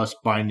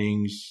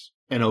 bindings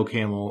and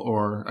OCaml,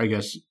 or I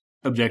guess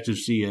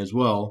Objective-C as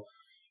well,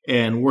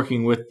 and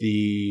working with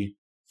the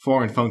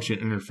foreign function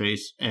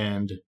interface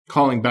and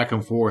calling back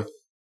and forth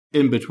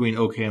in between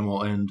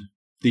OCaml and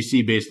the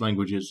C-based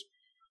languages.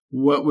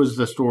 What was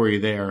the story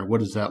there? What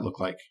does that look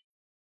like?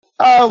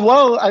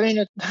 Well, I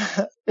mean,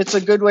 it's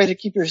a good way to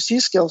keep your C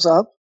skills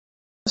up.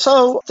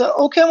 So the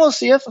OCaml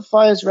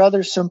CFFI is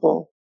rather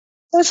simple.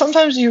 And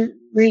sometimes you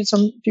read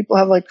some people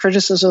have like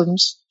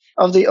criticisms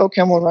of the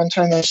OCaml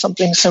runtime as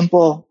something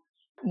simple.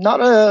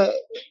 Not a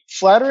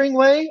flattering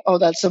way. Oh,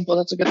 that's simple.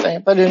 That's a good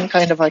thing. But in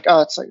kind of like,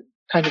 oh, it's like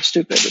kind of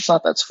stupid. It's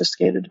not that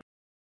sophisticated.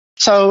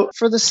 So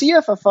for the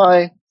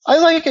CFFI, I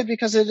like it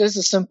because it is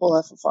a simple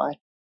FFI.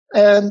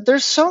 And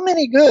there's so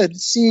many good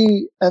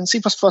C and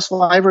C++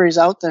 libraries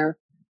out there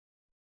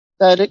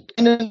that it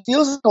kind of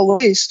feels like a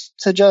waste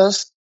to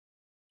just,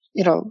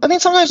 I mean,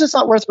 sometimes it's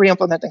not worth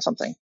re-implementing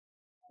something.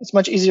 It's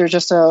much easier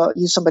just to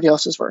use somebody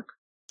else's work.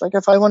 Like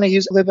if I want to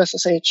use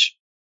libSSH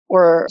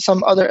or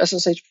some other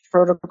SSH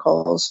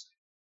protocols,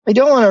 I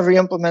don't want to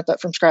re-implement that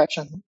from scratch.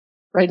 And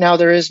right now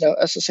there is no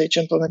SSH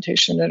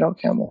implementation in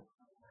OCaml.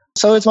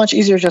 So it's much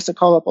easier just to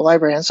call up a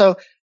library. And so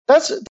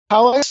that's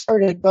how I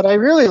started, but I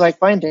really like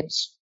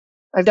bindings.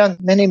 I've done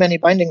many, many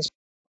bindings.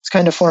 It's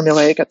kind of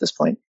formulaic at this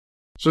point.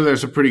 So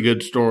there's a pretty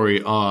good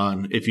story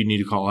on if you need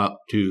to call out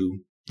to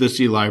the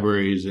C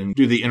libraries and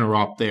do the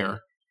interop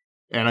there.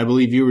 And I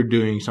believe you were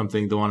doing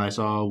something, the one I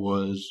saw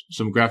was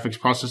some graphics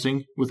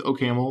processing with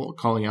OCaml,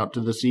 calling out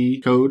to the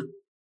C code.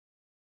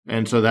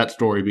 And so that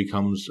story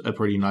becomes a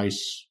pretty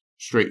nice,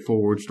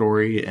 straightforward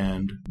story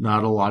and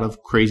not a lot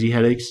of crazy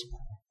headaches.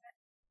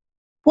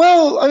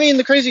 Well, I mean,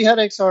 the crazy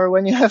headaches are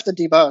when you have to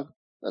debug.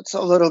 That's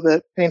a little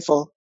bit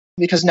painful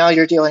because now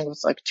you're dealing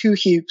with like 2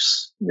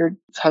 heaps. You're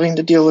having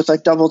to deal with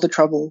like double the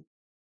trouble.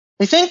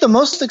 I think the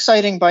most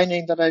exciting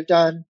binding that I've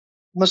done,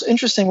 most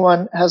interesting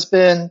one, has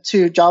been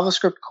to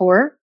JavaScript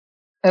core.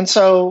 And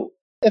so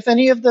if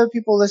any of the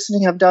people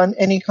listening have done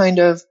any kind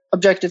of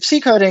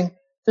Objective-C coding,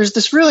 there's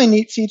this really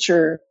neat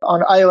feature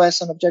on iOS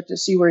and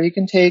Objective-C where you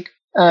can take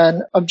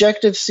an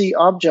Objective-C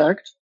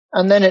object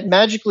and then it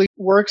magically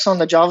works on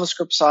the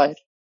JavaScript side,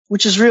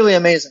 which is really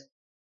amazing.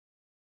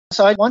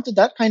 So I wanted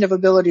that kind of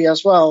ability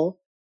as well.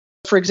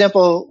 For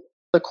example,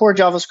 the core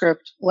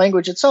JavaScript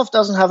language itself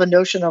doesn't have a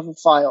notion of a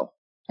file.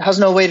 It has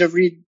no way to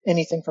read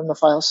anything from the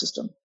file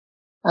system.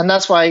 And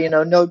that's why,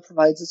 Node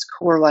provides its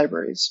core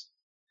libraries.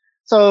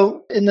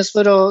 So in this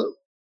little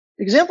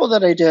example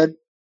that I did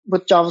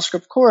with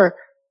JavaScript core,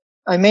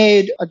 I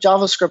made a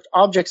JavaScript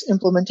objects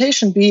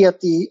implementation be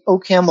at the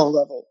OCaml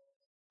level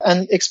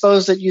and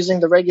exposed it using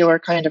the regular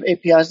kind of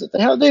APIs that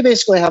they have. They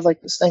basically have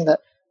like this thing that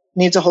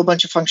needs a whole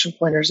bunch of function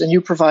pointers and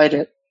you provide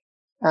it.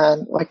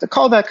 And like the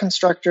callback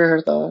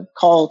constructor, the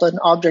called an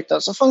object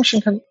as a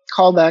function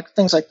callback,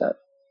 things like that.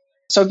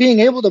 So being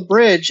able to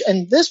bridge,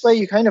 and this way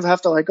you kind of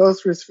have to like go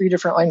through 3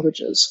 different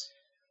languages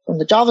from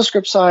the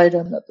JavaScript side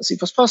and the C++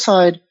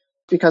 side,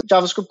 because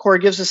JavaScript core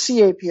gives a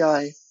C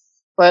API,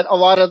 but a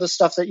lot of the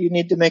stuff that you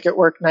need to make it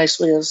work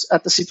nicely is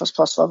at the C++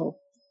 level.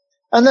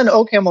 And then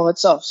OCaml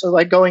itself. So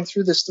like going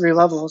through this 3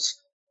 levels.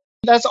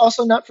 That's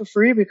also not for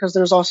free because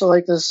there's also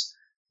like this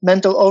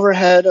mental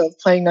overhead of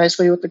playing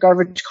nicely with the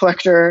garbage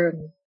collector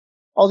and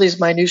all these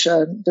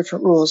minutiae and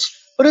different rules,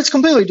 but it's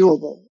completely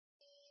doable.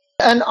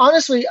 And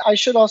honestly, I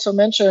should also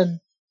mention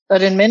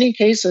that in many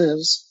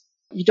cases,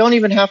 you don't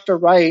even have to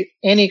write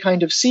any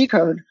kind of C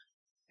code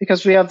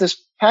because we have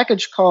this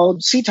package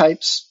called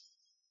ctypes.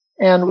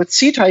 And with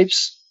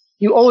ctypes,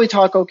 you only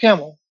talk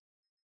OCaml.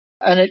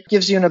 And it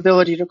gives you an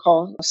ability to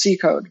call C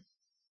code.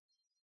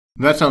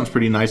 That sounds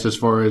pretty nice as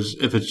far as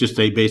if it's just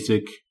a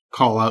basic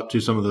call out to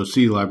some of those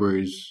C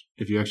libraries.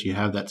 If you actually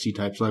have that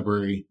ctypes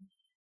library,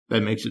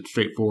 that makes it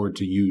straightforward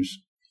to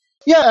use.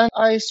 Yeah, and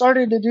I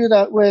started to do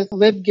that with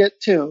libgit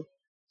too.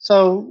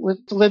 So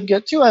with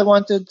libgit 2, I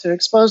wanted to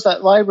expose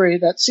that library,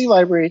 that C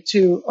library,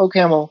 to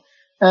OCaml,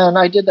 and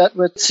I did that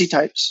with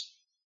ctypes.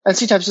 And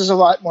ctypes is a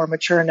lot more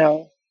mature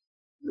now.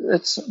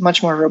 It's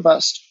much more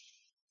robust.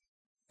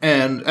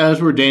 And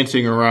as we're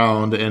dancing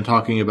around and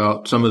talking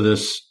about some of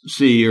this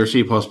C or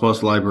C++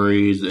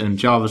 libraries and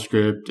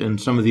JavaScript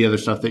and some of the other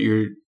stuff that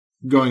you're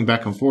going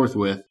back and forth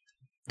with,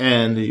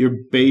 and your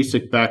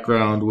basic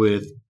background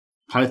with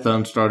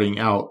Python starting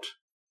out,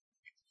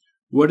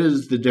 what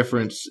is the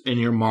difference in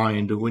your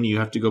mind when you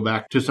have to go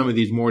back to some of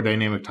these more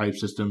dynamic type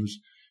systems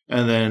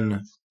and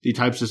then the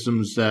type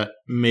systems that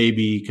may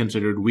be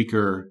considered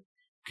weaker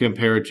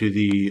compared to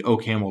the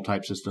OCaml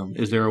type system?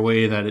 Is there a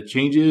way that it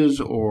changes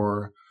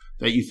or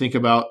that you think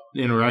about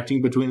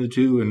interacting between the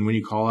two? And when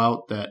you call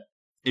out that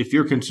if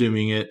you're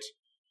consuming it,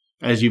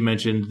 as you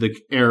mentioned, the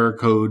error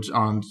codes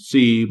on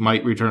C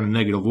might return a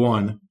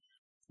 -1.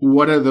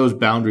 What are those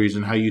boundaries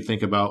and how you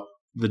think about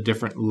the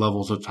different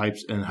levels of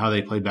types and how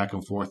they play back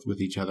and forth with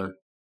each other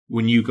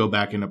when you go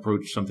back and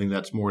approach something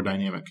that's more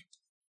dynamic?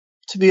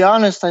 To be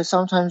honest, I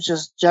sometimes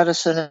just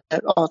jettison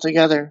it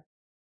altogether.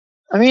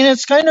 I mean,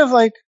 it's kind of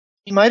like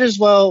you might as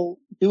well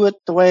do it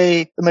the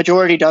way the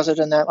majority does it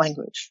in that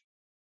language.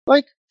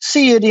 Like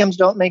C idioms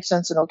don't make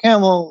sense in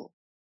OCaml.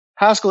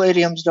 Haskell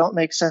idioms don't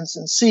make sense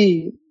in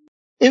C.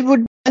 It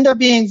would end up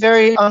being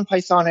very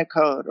un-Pythonic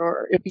code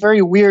or it'd be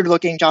very weird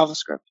looking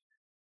JavaScript.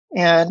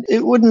 And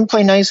it wouldn't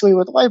play nicely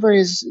with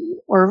libraries,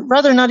 or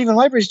rather not even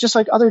libraries, just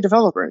like other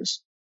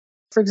developers.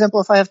 For example,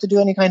 if I have to do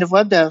any kind of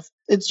web dev,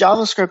 it's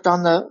JavaScript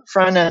on the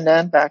front end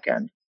and back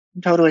end.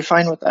 I'm totally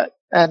fine with that.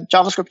 And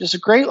JavaScript is a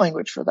great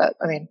language for that.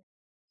 I mean,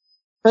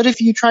 but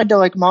if you tried to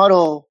like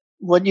model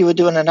what you would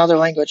do in another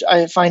language,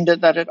 I find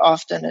that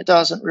it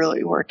doesn't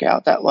really work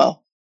out that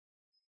well.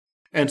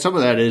 And some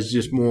of that is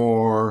just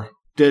more,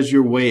 does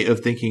your way of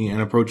thinking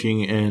and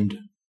approaching and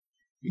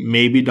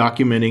maybe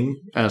documenting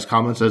as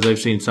comments, as I've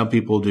seen some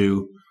people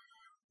do,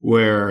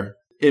 where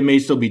it may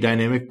still be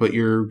dynamic, but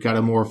you're got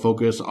to more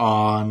focus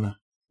on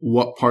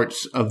what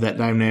parts of that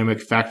dynamic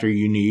factor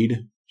you need.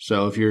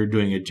 So if you're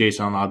doing a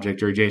JSON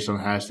object or a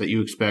JSON hash that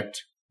you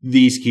expect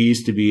these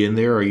keys to be in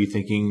there, are you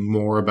thinking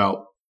more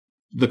about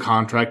the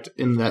contract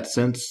in that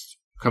sense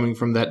coming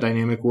from that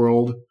dynamic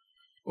world?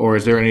 Or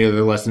is there any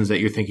other lessons that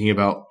you're thinking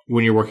about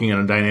when you're working in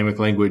a dynamic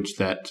language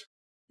that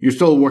you're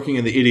still working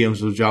in the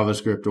idioms of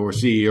JavaScript or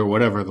C or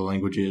whatever the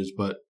language is,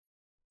 but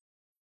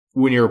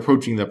when you're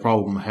approaching the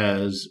problem,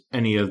 has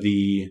any of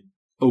the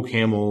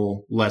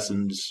OCaml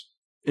lessons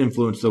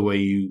influenced the way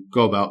you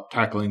go about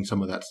tackling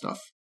some of that stuff?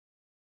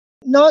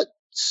 Not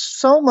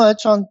so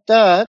much on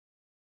that.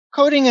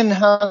 Coding in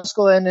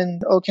Haskell and in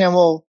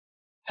OCaml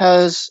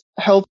has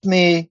helped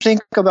me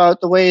think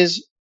about the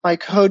ways my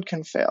code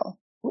can fail,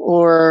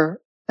 or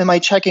am I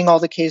checking all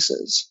the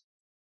cases?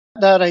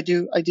 That I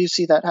do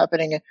see that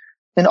happening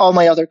in all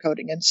my other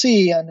coding in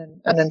C and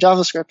in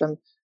JavaScript. I'm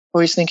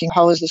always thinking,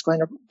 how is this going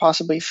to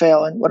possibly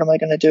fail and what am I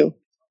going to do?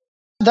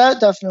 That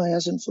definitely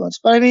has influence.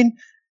 But I mean,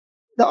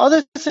 the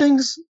other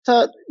things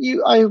that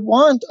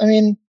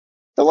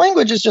the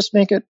languages just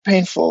make it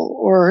painful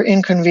or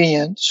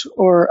inconvenient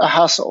or a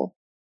hassle.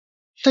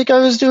 Like I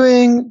was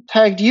doing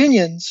tagged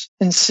unions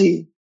in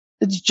C.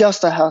 It's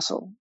just a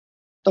hassle.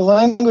 The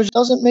language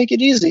doesn't make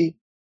it easy.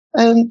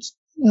 And,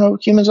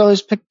 humans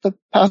always pick the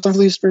path of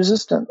least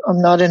resistance.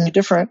 I'm not any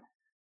different.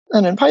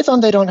 And in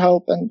Python, they don't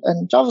help. And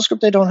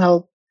JavaScript, they don't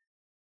help.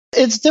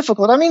 It's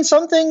difficult. I mean,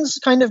 some things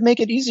kind of make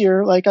it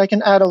easier. Like I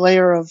can add a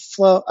layer of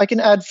flow. I can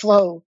add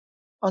flow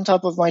on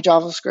top of my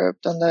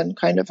JavaScript and then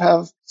kind of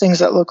have things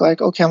that look like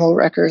OCaml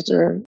records,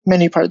 or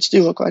many parts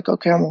do look like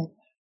OCaml.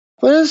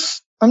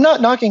 But I'm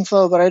not knocking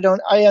flow, but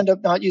I end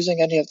up not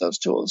using any of those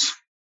tools.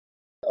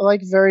 I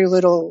like very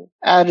little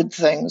added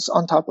things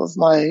on top of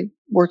my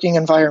working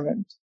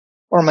environment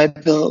or my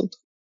build.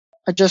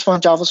 I just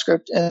want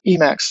JavaScript and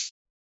Emacs,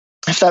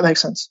 if that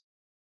makes sense.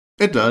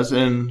 It does.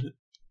 And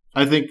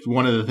I think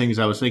one of the things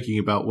I was thinking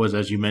about was,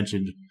 as you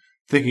mentioned,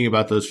 thinking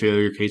about those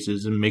failure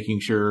cases and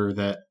making sure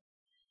that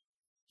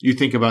you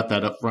think about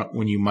that up front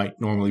when you might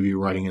normally be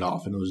writing it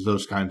off. And it was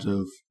those kinds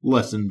of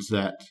lessons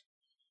that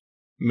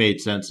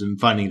made sense in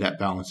finding that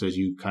balance as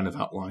you kind of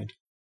outlined.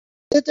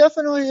 It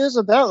definitely is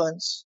a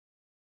balance.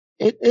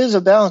 It is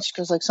a balance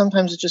because like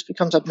sometimes it just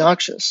becomes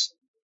obnoxious,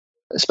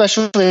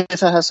 especially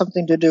if it has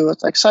something to do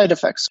with like side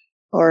effects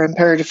or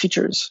imperative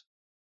features.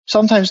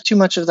 Sometimes too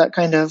much of that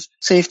kind of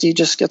safety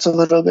just gets a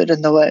little bit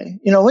in the way.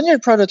 When you're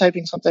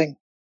prototyping something,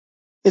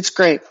 it's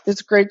great.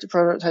 It's great to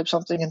prototype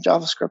something in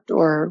JavaScript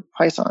or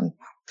Python.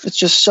 It's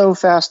just so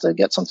fast to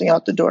get something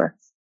out the door.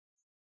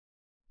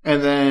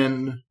 And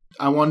then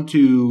I want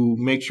to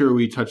make sure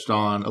we touched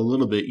on a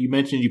little bit. You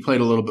mentioned you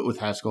played a little bit with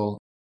Haskell.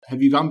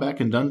 Have you gone back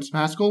and done some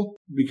Haskell?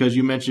 Because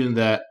you mentioned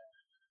that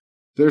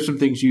there's some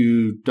things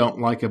you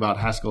don't like about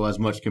Haskell as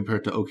much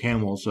compared to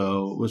OCaml.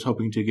 So was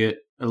hoping to get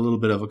a little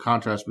bit of a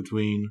contrast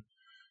between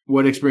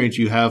what experience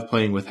you have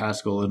playing with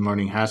Haskell and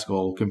learning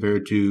Haskell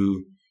compared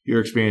to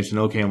your experience in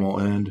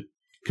OCaml, and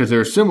because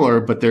they're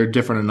similar, but they're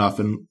different enough.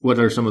 And what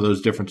are some of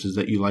those differences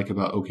that you like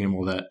about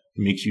OCaml that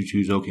makes you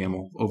choose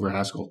OCaml over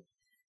Haskell?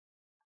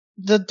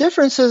 The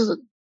difference is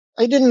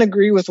I didn't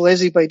agree with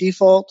lazy by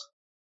default.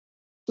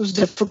 It was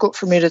difficult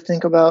for me to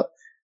think about.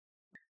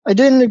 I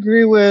didn't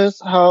agree with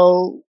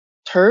how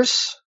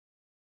terse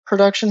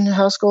production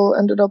Haskell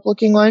ended up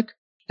looking like.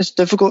 It's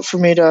difficult for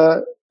me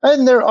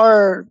and there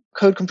are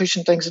code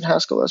completion things in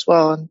Haskell as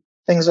well, and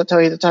things that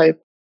tell you the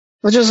type,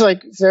 which is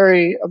like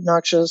very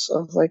obnoxious,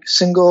 of like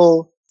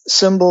single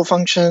symbol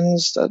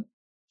functions that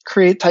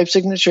create type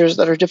signatures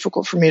that are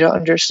difficult for me to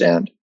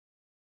understand.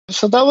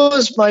 So that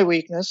was my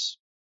weakness,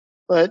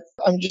 but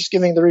I'm just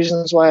giving the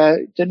reasons why I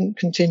didn't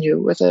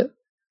continue with it.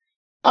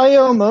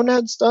 IO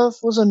monad stuff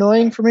was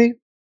annoying for me.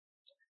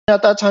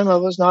 At that time, I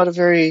was not a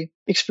very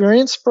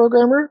experienced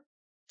programmer.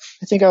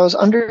 I think I was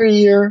under a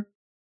year,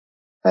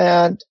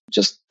 and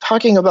just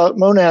talking about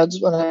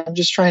monads when I'm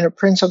just trying to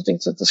print something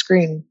to the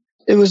screen,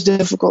 it was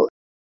difficult.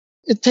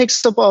 It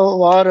takes up a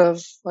lot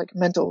of like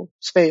mental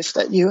space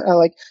that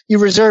you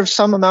reserve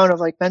some amount of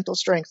like mental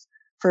strength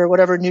for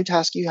whatever new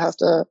task you have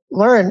to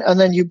learn, and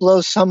then you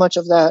blow so much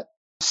of that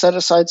set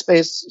aside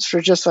space for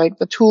just like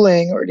the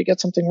tooling or to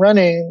get something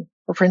running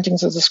or printing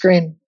to the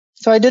screen.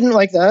 So I didn't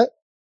like that.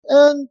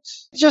 And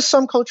just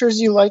some cultures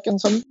you like and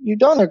some you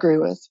don't agree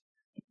with.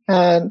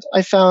 And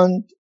I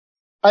found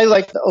I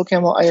liked the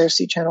OCaml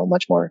IRC channel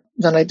much more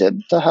than I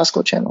did the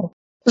Haskell channel.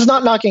 It's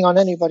not knocking on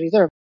anybody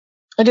there.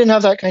 I didn't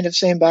have that kind of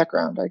same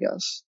background, I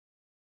guess.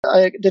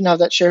 I didn't have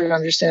that shared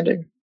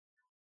understanding.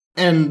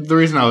 And the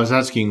reason I was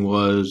asking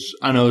was,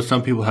 I know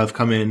some people have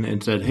come in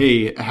and said,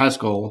 hey,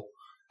 Haskell's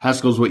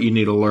what you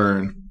need to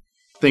learn.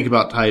 Think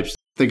about types.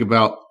 Think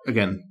about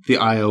again, the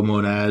IO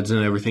monads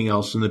and everything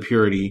else and the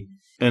purity.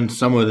 And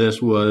some of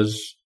this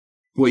was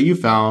what you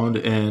found.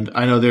 And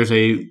I know there's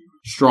a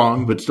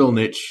strong but still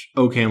niche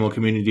OCaml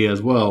community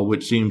as well,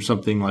 which seems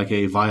something like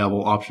a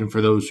viable option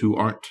for those who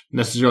aren't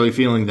necessarily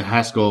feeling the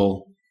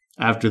Haskell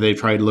after they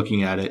tried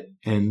looking at it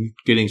and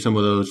getting some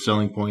of those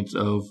selling points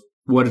of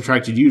what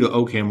attracted you to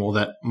OCaml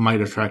that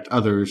might attract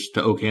others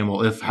to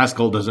OCaml if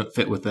Haskell doesn't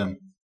fit with them.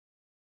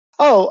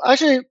 Oh,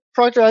 actually,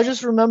 Proctor, I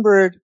just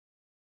remembered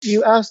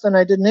you asked and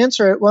I didn't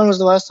answer it. When was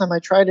the last time I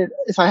tried it?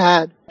 If I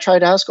had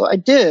tried Haskell, I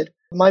did.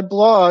 My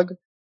blog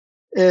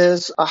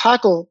is a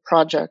Haskell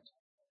project.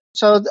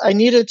 So I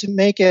needed to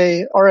make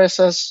a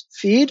RSS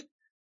feed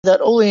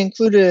that only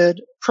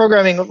included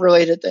programming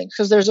related things,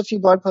 because there's a few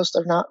blog posts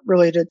that are not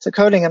related to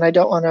coding and I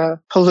don't want to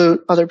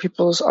pollute other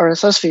people's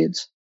RSS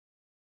feeds.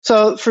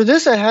 So for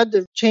this, I had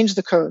to change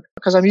the code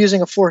because I'm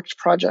using a forked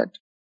project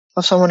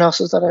of someone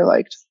else's that I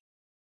liked.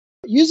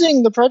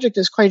 Using the project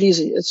is quite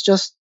easy. It's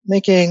just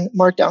making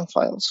markdown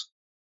files.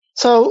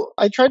 So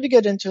I tried to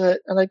get into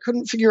it and I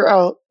couldn't figure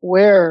out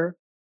where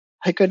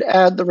I could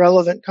add the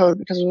relevant code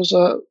because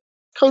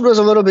code was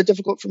a little bit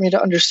difficult for me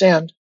to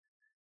understand.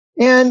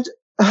 And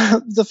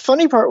the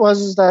funny part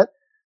is that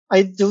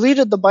I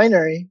deleted the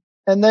binary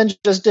and then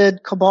just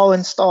did cabal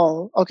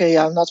install. Okay,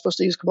 yeah, I'm not supposed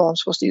to use cabal. I'm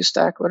supposed to use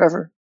stack,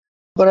 whatever.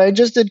 But I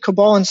just did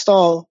cabal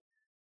install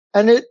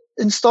and it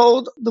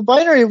installed the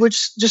binary,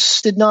 which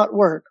just did not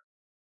work.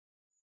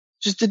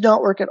 Just did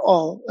not work at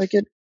all. Like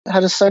it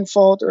had a seg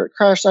fault or it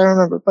crashed, I don't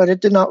remember, but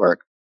it did not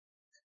work.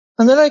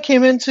 And then I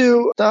came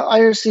into the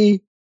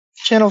IRC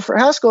channel for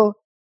Haskell.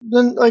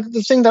 Then like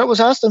the thing that was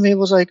asked of me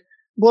was like,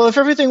 well, if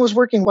everything was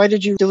working, why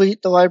did you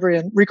delete the library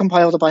and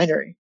recompile the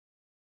binary?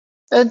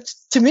 And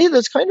to me,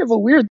 that's kind of a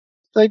weird,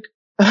 like,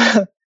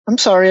 I'm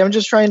sorry, I'm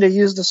just trying to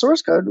use the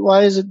source code.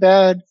 Why is it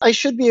bad? I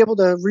should be able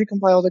to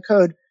recompile the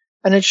code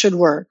and it should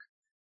work.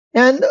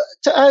 And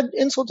to add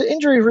insult to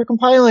injury,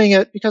 recompiling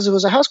it because it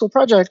was a Haskell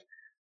project,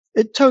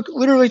 it took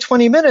literally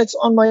 20 minutes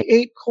on my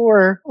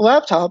 8-core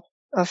laptop,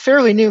 a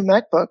fairly new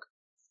MacBook.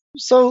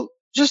 So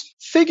just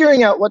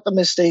figuring out what the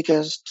mistake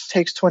is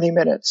takes 20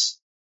 minutes.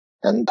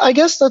 And I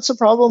guess that's a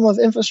problem of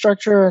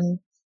infrastructure, and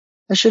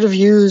I should have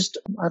used,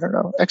 I don't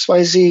know,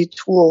 XYZ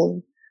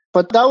tool.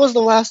 But that was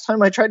the last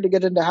time I tried to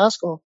get into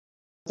Haskell.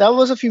 That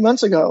was a few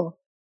months ago.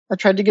 I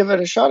tried to give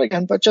it a shot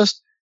again, but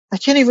just, I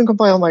can't even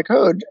compile my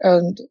code.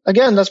 And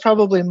again, that's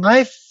probably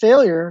my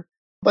failure,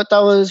 but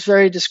that was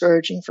very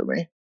discouraging for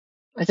me.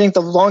 I think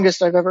the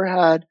longest I've ever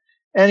had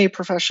any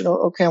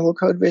professional OCaml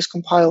code-based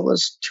compile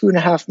was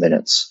 2.5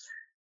 minutes,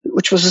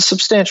 which was a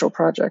substantial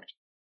project.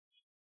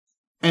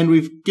 And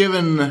we've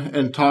given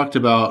and talked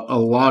about a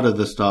lot of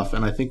the stuff,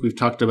 and I think we've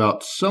talked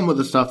about some of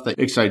the stuff that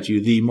excites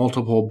you, the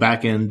multiple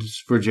backends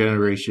for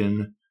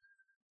generation,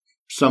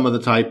 some of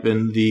the type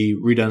and the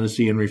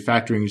redundancy and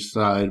refactoring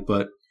side.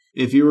 But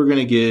if you were going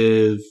to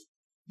give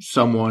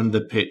someone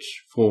the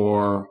pitch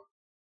for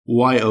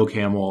why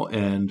OCaml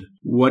and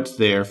what's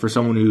there for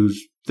someone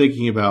who's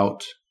thinking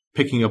about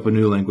picking up a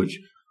new language,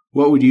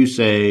 what would you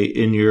say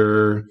in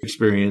your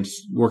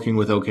experience working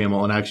with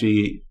OCaml and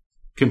actually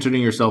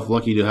considering yourself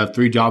lucky to have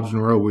 3 jobs in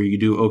a row where you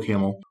do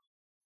OCaml?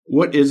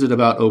 What is it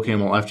about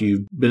OCaml after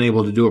you've been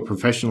able to do it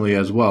professionally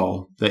as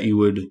well that you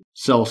would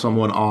sell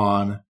someone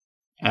on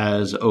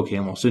as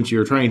OCaml? Since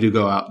you're trying to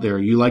go out there,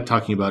 you like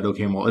talking about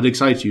OCaml, it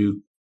excites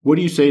you. What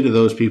do you say to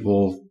those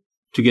people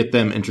to get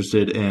them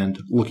interested and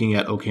looking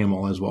at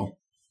OCaml as well?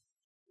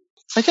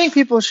 I think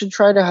people should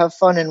try to have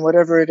fun in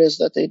whatever it is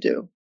that they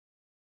do.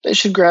 They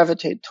should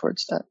gravitate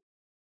towards that.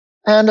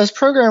 And as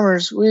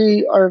programmers,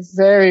 we are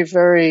very,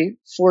 very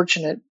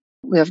fortunate.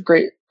 We have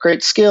great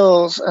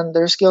skills, and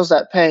they're skills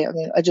that pay. I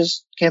mean, I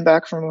just came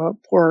back from a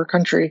poorer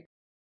country,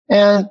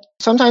 and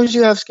sometimes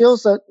you have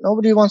skills that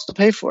nobody wants to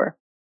pay for.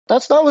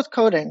 That's not with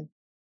coding.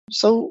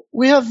 So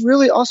we have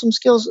really awesome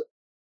skills.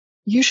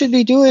 You should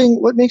be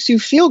doing what makes you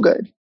feel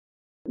good,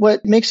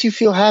 what makes you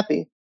feel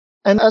happy.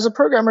 And as a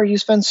programmer, you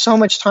spend so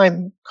much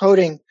time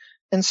coding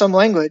in some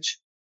language.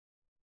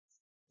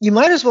 You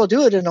might as well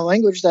do it in a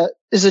language that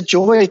is a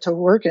joy to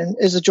work in,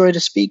 is a joy to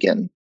speak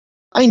in.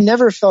 I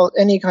never felt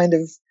any kind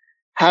of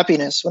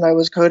happiness when I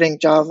was coding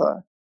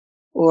Java,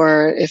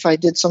 or if I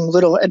did some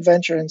little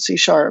adventure in C#.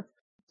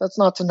 That's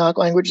not to knock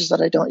languages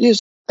that I don't use.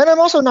 And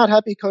I'm also not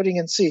happy coding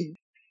in C.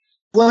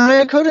 When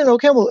I code in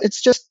OCaml,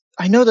 it's just,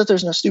 I know that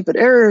there's no stupid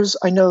errors.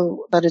 I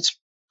know that it's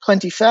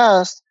plenty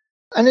fast.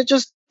 And it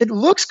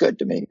looks good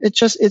to me.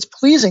 It's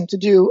pleasing to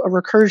do a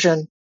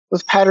recursion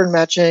with pattern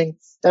matching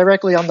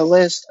directly on the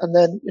list. And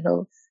then,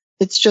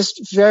 it's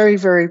just very,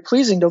 very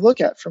pleasing to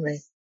look at for me.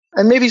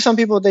 And maybe some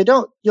people, they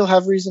don't. You'll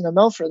have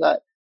ReasonML for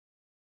that.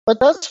 But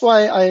that's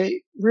why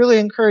I really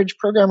encourage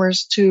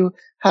programmers to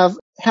have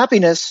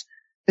happiness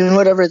in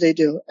whatever they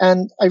do.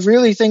 And I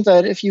really think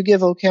that if you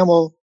give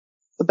OCaml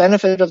the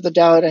benefit of the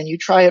doubt and you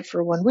try it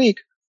for 1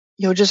 week,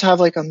 you'll just have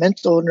like a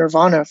mental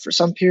nirvana for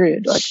some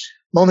period, like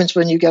moments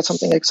when you get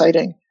something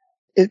exciting.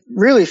 It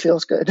really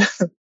feels good.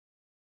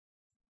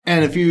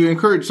 And if you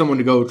encourage someone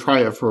to go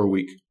try it for a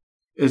week,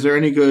 is there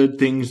any good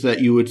things that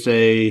you would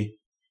say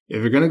if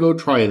you're going to go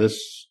try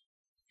this,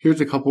 here's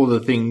a couple of the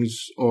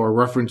things or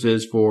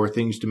references for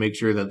things to make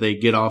sure that they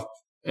get off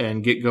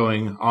and get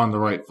going on the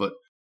right foot.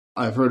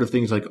 I've heard of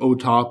things like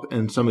OTOP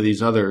and some of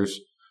these others.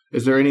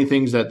 Is there any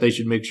things that they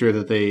should make sure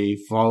that they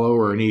follow,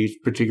 or any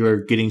particular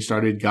getting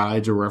started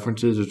guides or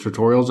references or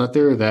tutorials out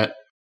there that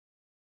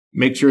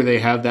make sure they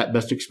have that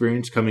best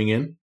experience coming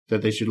in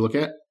that they should look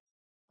at?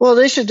 Well,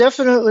 they should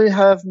definitely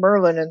have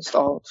Merlin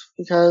installed,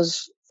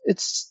 because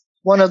it's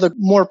one of the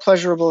more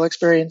pleasurable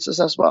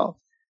experiences as well.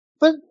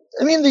 But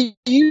I mean, the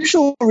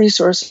usual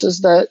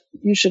resources that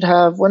you should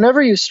have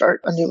whenever you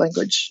start a new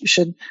language, you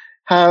should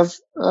have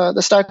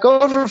the Stack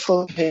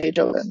Overflow page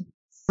open.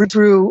 Read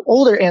through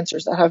older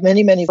answers that have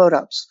many, many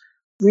vote-ups.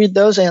 Read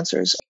those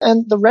answers.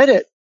 And the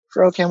Reddit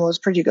for OCaml is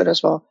pretty good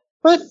as well.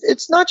 But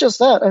it's not just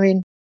that. I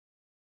mean,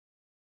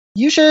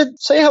 you should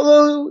say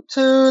hello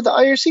to the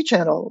IRC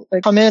channel.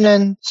 Like, come in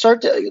and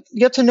start to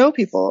get to know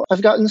people.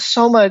 I've gotten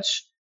so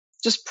much,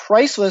 just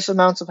priceless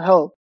amounts of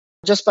help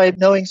just by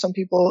knowing some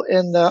people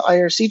in the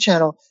IRC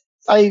channel.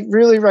 I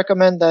really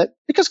recommend that,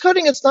 because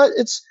coding,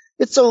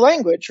 it's a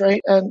language,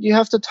 right? And you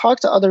have to talk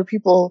to other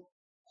people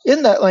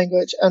in that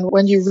language. And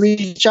when you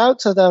reach out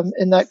to them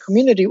in that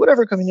community,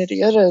 whatever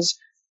community it is,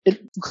 it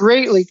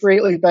greatly,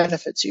 greatly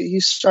benefits you.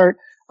 You start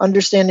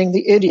understanding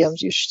the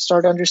idioms. You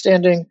start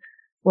understanding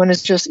when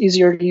it's just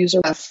easier to use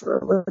a ref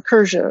or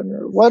recursion,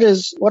 or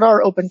what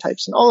are open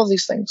types, and all of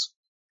these things.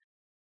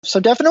 So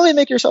definitely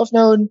make yourself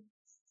known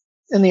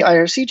in the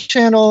IRC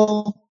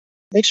channel.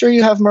 Make sure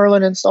you have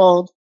Merlin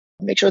installed.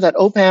 Make sure that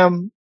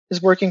OPAM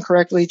is working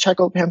correctly. Check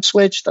OPAM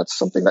switch. That's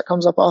something that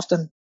comes up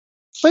often.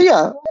 But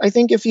yeah, I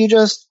think if you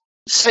just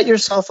set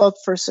yourself up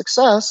for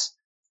success,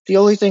 the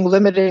only thing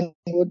limiting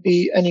would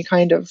be any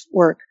kind of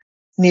work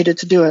needed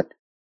to do it.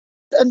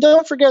 And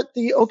don't forget,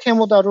 the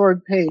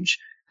ocaml.org page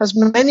has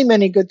many,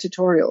 many good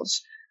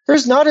tutorials.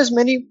 There's not as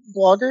many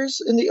bloggers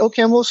in the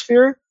OCaml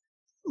sphere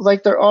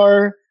like there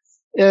are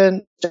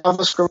in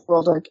JavaScript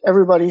world. Like,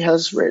 everybody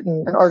has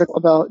written an article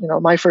about,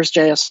 my first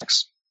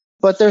JSX.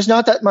 But there's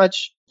not that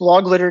much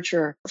blog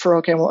literature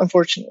for OCaml,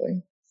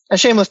 unfortunately. A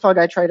shameless plug,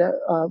 I try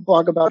to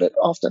blog about it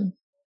often.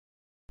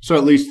 So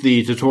at least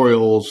the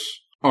tutorials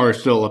are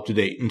still up to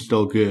date and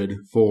still good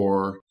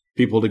for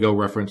people to go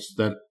reference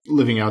that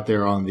living out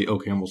there on the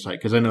OCaml site.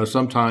 Because I know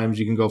sometimes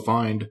you can go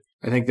find,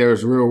 I think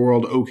there's Real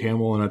World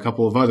OCaml and a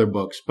couple of other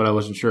books, but I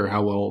wasn't sure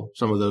how well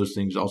some of those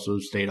things also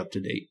stayed up to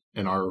date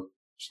and are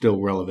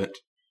still relevant.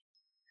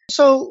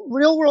 So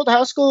Real World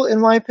Haskell,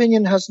 in my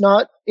opinion, has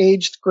not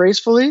aged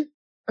gracefully.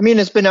 I mean,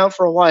 it's been out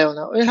for a while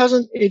now. It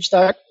hasn't aged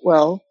that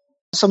well.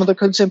 Some of the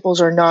code simples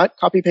are not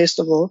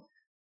copy-pastable.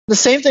 The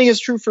same thing is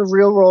true for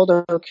Real World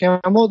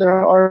OCaml.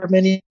 There are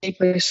many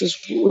places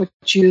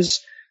which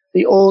use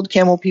the old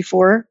Camel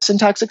P4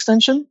 syntax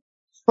extension,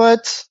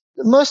 but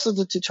most of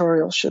the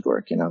tutorials should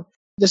work.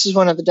 This is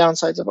one of the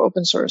downsides of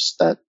open source,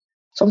 that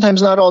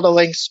sometimes not all the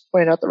links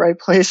point at the right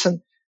place,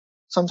 and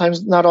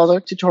sometimes not all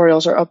the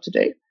tutorials are up to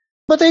date.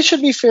 But they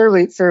should be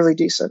fairly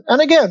decent.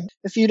 And again,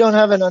 if you don't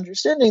have an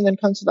understanding, then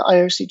come to the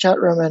IRC chat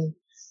room and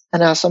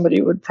ask somebody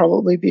who would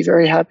probably be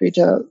very happy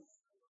to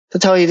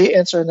tell you the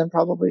answer and then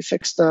probably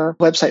fix the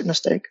website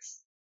mistake.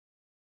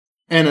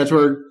 And as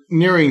we're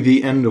nearing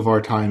the end of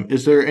our time,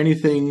 is there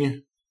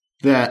anything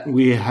that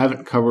we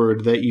haven't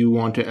covered that you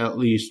want to at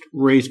least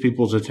raise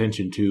people's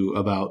attention to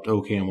about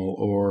OCaml,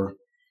 or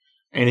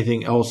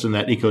anything else in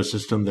that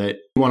ecosystem that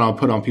you want to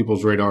put on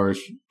people's radars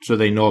so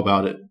they know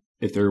about it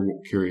if they're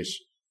curious?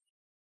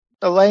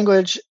 The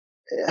language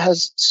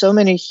has so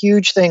many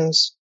huge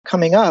things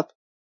coming up.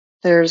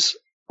 There's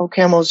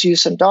OCaml's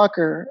use in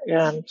Docker,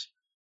 and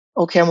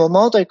OCaml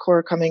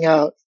multicore coming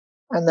out,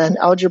 and then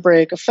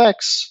algebraic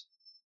effects,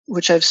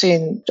 which I've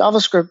seen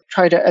JavaScript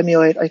try to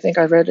emulate. I think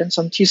I read in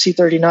some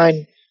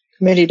TC39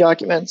 committee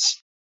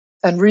documents,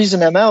 and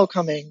ReasonML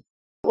coming,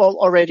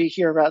 already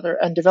here rather,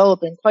 and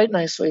developing quite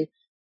nicely.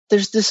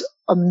 There's this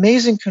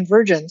amazing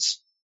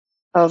convergence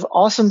of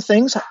awesome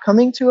things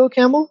coming to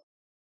OCaml,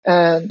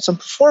 and some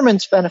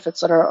performance benefits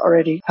that are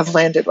already have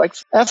landed, like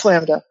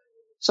FLambda.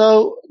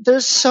 So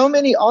there's so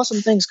many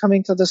awesome things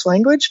coming to this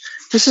language.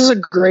 This is a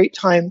great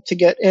time to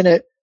get in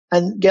it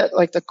and get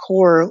like the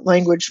core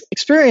language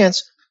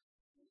experience,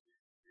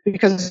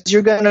 because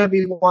you're going to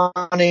be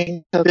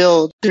wanting to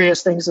build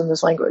serious things in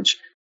this language.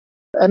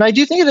 And I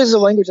do think it is a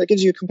language that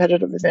gives you a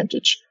competitive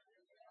advantage.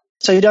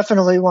 So you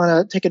definitely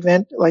want to take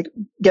advantage,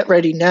 get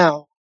ready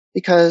now,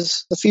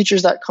 because the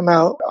features that come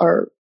out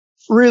are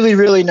really,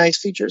 really nice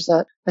features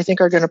that I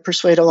think are going to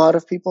persuade a lot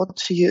of people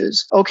to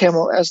use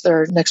OCaml as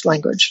their next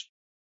language.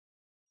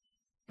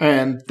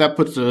 And that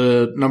puts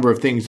a number of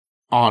things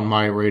on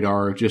my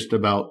radar, just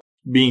about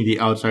being the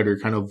outsider,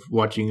 kind of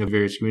watching the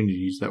various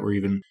communities that were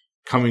even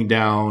coming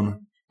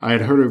down. I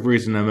had heard of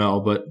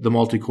ReasonML, but the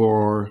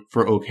multicore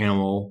for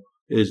OCaml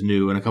is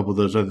new, and a couple of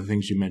those other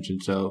things you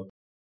mentioned. So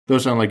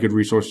those sound like good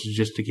resources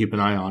just to keep an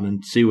eye on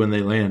and see when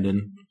they land,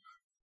 and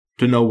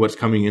to know what's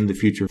coming in the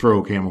future for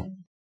OCaml.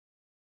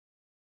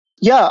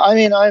 Yeah, I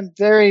mean, I'm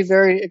very,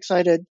 very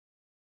excited.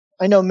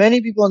 I know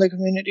many people in the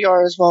community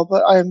are as well,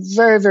 but I'm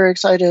very, very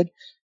excited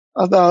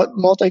about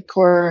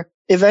multi-core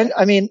event.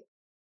 I mean,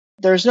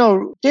 there's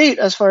no date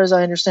as far as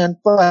I understand,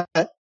 but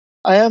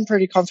I am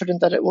pretty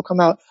confident that it will come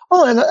out.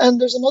 Oh, and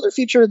there's another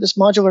feature, this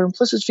modular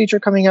implicit feature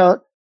coming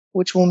out,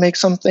 which will make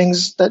some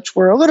things that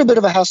were a little bit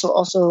of a hassle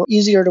also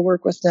easier to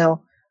work with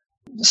now.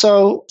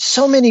 So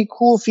many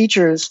cool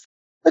features.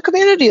 The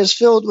community is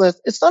filled with,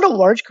 it's not a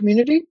large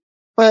community,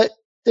 but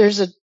there's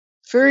a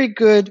very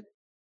good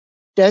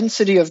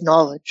density of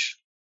knowledge.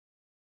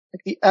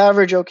 Like the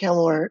average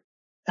OCamler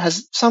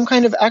has some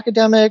kind of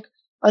academic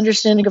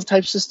understanding of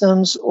type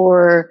systems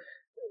or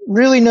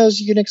really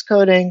knows Unix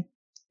coding.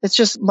 It's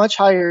just much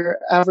higher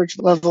average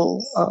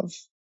level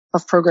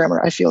of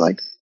programmer, I feel like.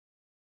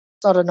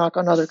 It's not a knock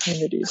on other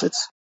communities.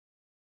 It's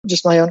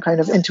just my own kind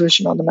of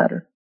intuition on the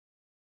matter.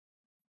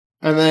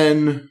 And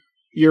then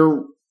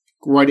you're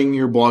writing,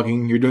 you're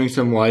blogging, you're doing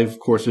some live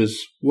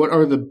courses. What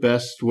are the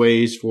best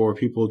ways for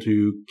people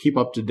to keep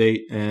up to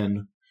date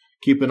and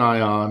keep an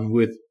eye on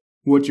with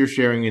what you're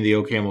sharing in the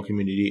OCaml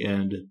community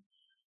and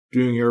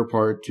doing your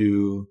part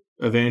to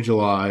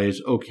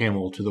evangelize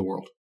OCaml to the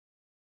world?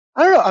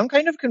 I don't know. I'm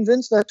kind of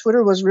convinced that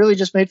Twitter was really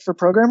just made for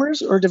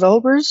programmers or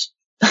developers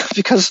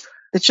because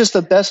it's just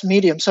the best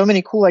medium. So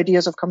many cool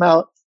ideas have come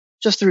out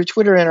just through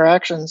Twitter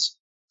interactions.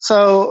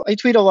 So I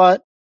tweet a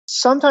lot.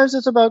 Sometimes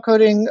it's about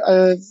coding.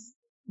 I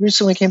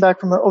recently came back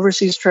from an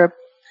overseas trip.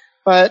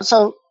 But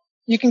so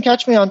you can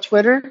catch me on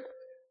Twitter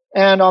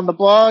and on the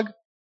blog.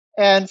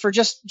 And for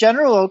just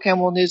general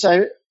OCaml news,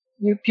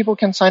 people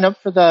can sign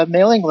up for the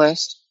mailing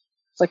list.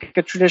 It's like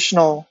a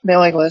traditional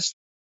mailing list.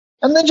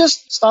 And then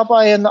just stop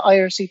by in the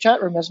IRC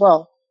chat room as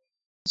well.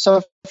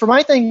 So for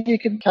my thing, you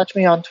can catch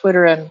me on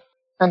Twitter and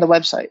the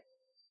website.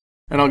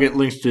 And I'll get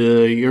links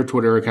to your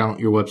Twitter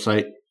account, your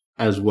website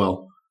as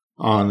well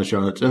on the show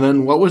notes. And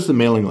then what was the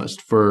mailing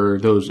list for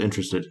those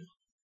interested?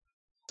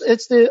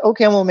 It's the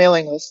OCaml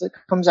mailing list that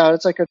comes out.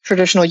 It's like a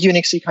traditional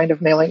Unixy kind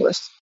of mailing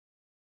list.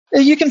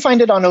 You can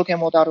find it on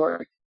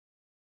ocaml.org.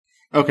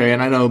 Okay,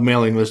 and I know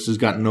mailing list has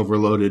gotten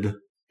overloaded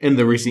in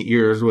the recent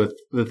years with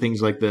the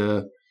things like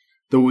the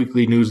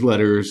weekly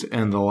newsletters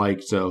and the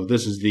like. So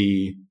this is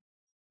the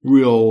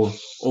real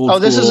old. Oh,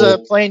 this is a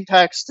plain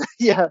text.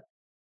 Yeah.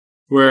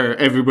 Where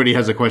everybody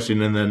has a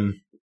question and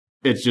then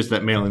it's just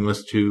that mailing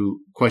list to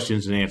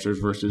questions and answers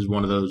versus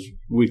one of those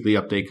weekly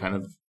update kind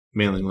of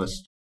mailing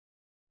lists.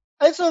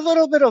 It's a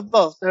little bit of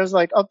both. There's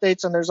like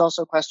updates and there's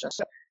also questions.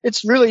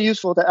 It's really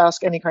useful to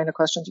ask any kind of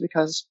questions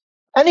because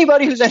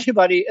anybody who's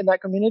anybody in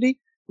that community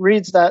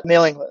reads that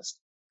mailing list.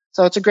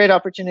 So it's a great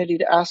opportunity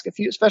to ask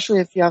especially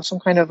if you have some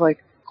kind of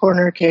like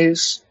corner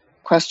case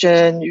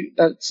question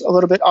that's a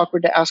little bit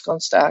awkward to ask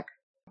on Stack.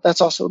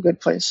 That's also a good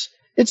place.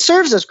 It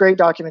serves as great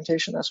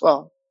documentation as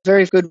well.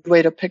 Very good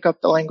way to pick up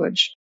the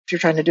language if you're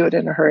trying to do it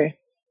in a hurry.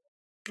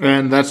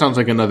 And that sounds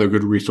like another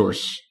good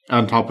resource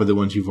on top of the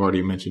ones you've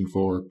already mentioned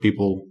for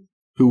people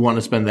who want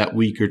to spend that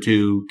week or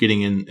two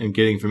getting in and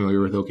getting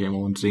familiar with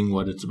OCaml and seeing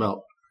what it's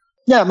about.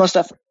 Yeah, most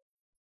definitely.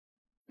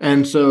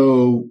 And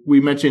so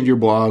we mentioned your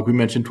blog, we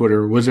mentioned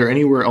Twitter. Was there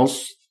anywhere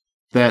else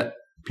that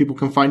people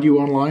can find you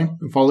online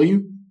and follow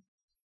you?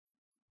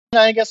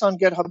 I guess on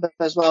GitHub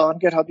as well. On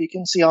GitHub, you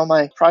can see all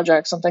my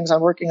projects and things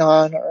I'm working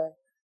on. Or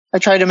I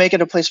try to make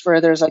it a place where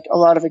there's like a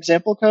lot of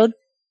example code.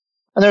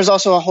 And there's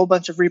also a whole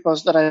bunch of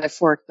repos that I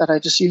fork that I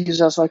just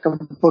use as like a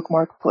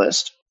bookmark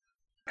list.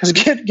 Because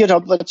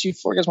GitHub lets you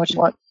fork as much as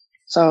you want.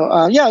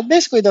 So yeah,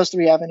 basically those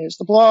three avenues: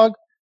 the blog,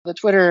 the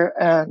Twitter,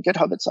 and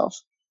GitHub itself.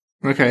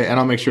 Okay, and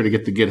I'll make sure to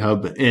get the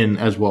GitHub in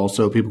as well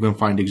so people can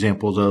find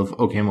examples of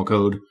OCaml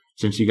code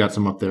since you got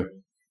some up there.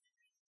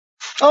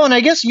 Oh, and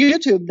I guess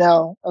YouTube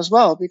now as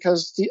well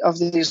because of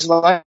these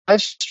live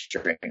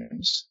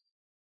streams.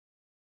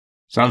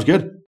 Sounds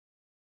good.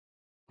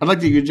 I'd like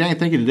to give a giant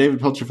thank you to David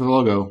Pelcher for the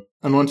logo.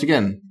 And once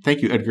again,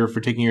 thank you, Edgar,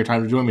 for taking your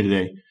time to join me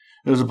today.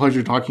 It was a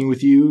pleasure talking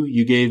with you.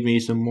 You gave me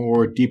some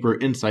more deeper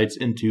insights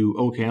into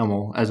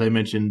OCaml. As I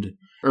mentioned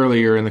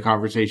earlier in the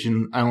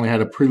conversation, I only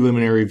had a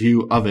preliminary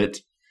view of it,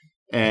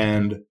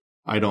 and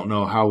I don't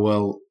know how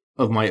well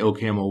of my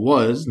OCaml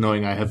was,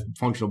 knowing I have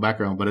functional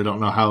background, but I don't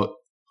know how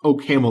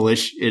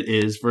OCaml-ish it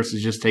is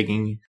versus just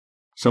taking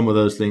some of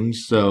those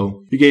things.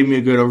 So you gave me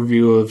a good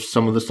overview of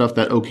some of the stuff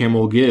that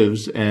OCaml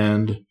gives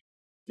and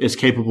is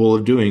capable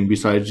of doing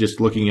besides just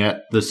looking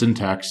at the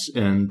syntax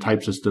and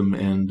type system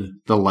and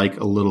the like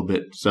a little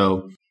bit.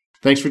 So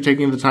thanks for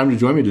taking the time to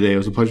join me today. It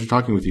was a pleasure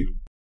talking with you.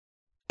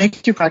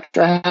 Thank you,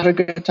 Proctor. I had a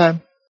good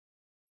time.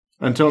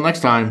 Until next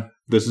time,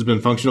 this has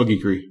been Functional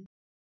Geekery.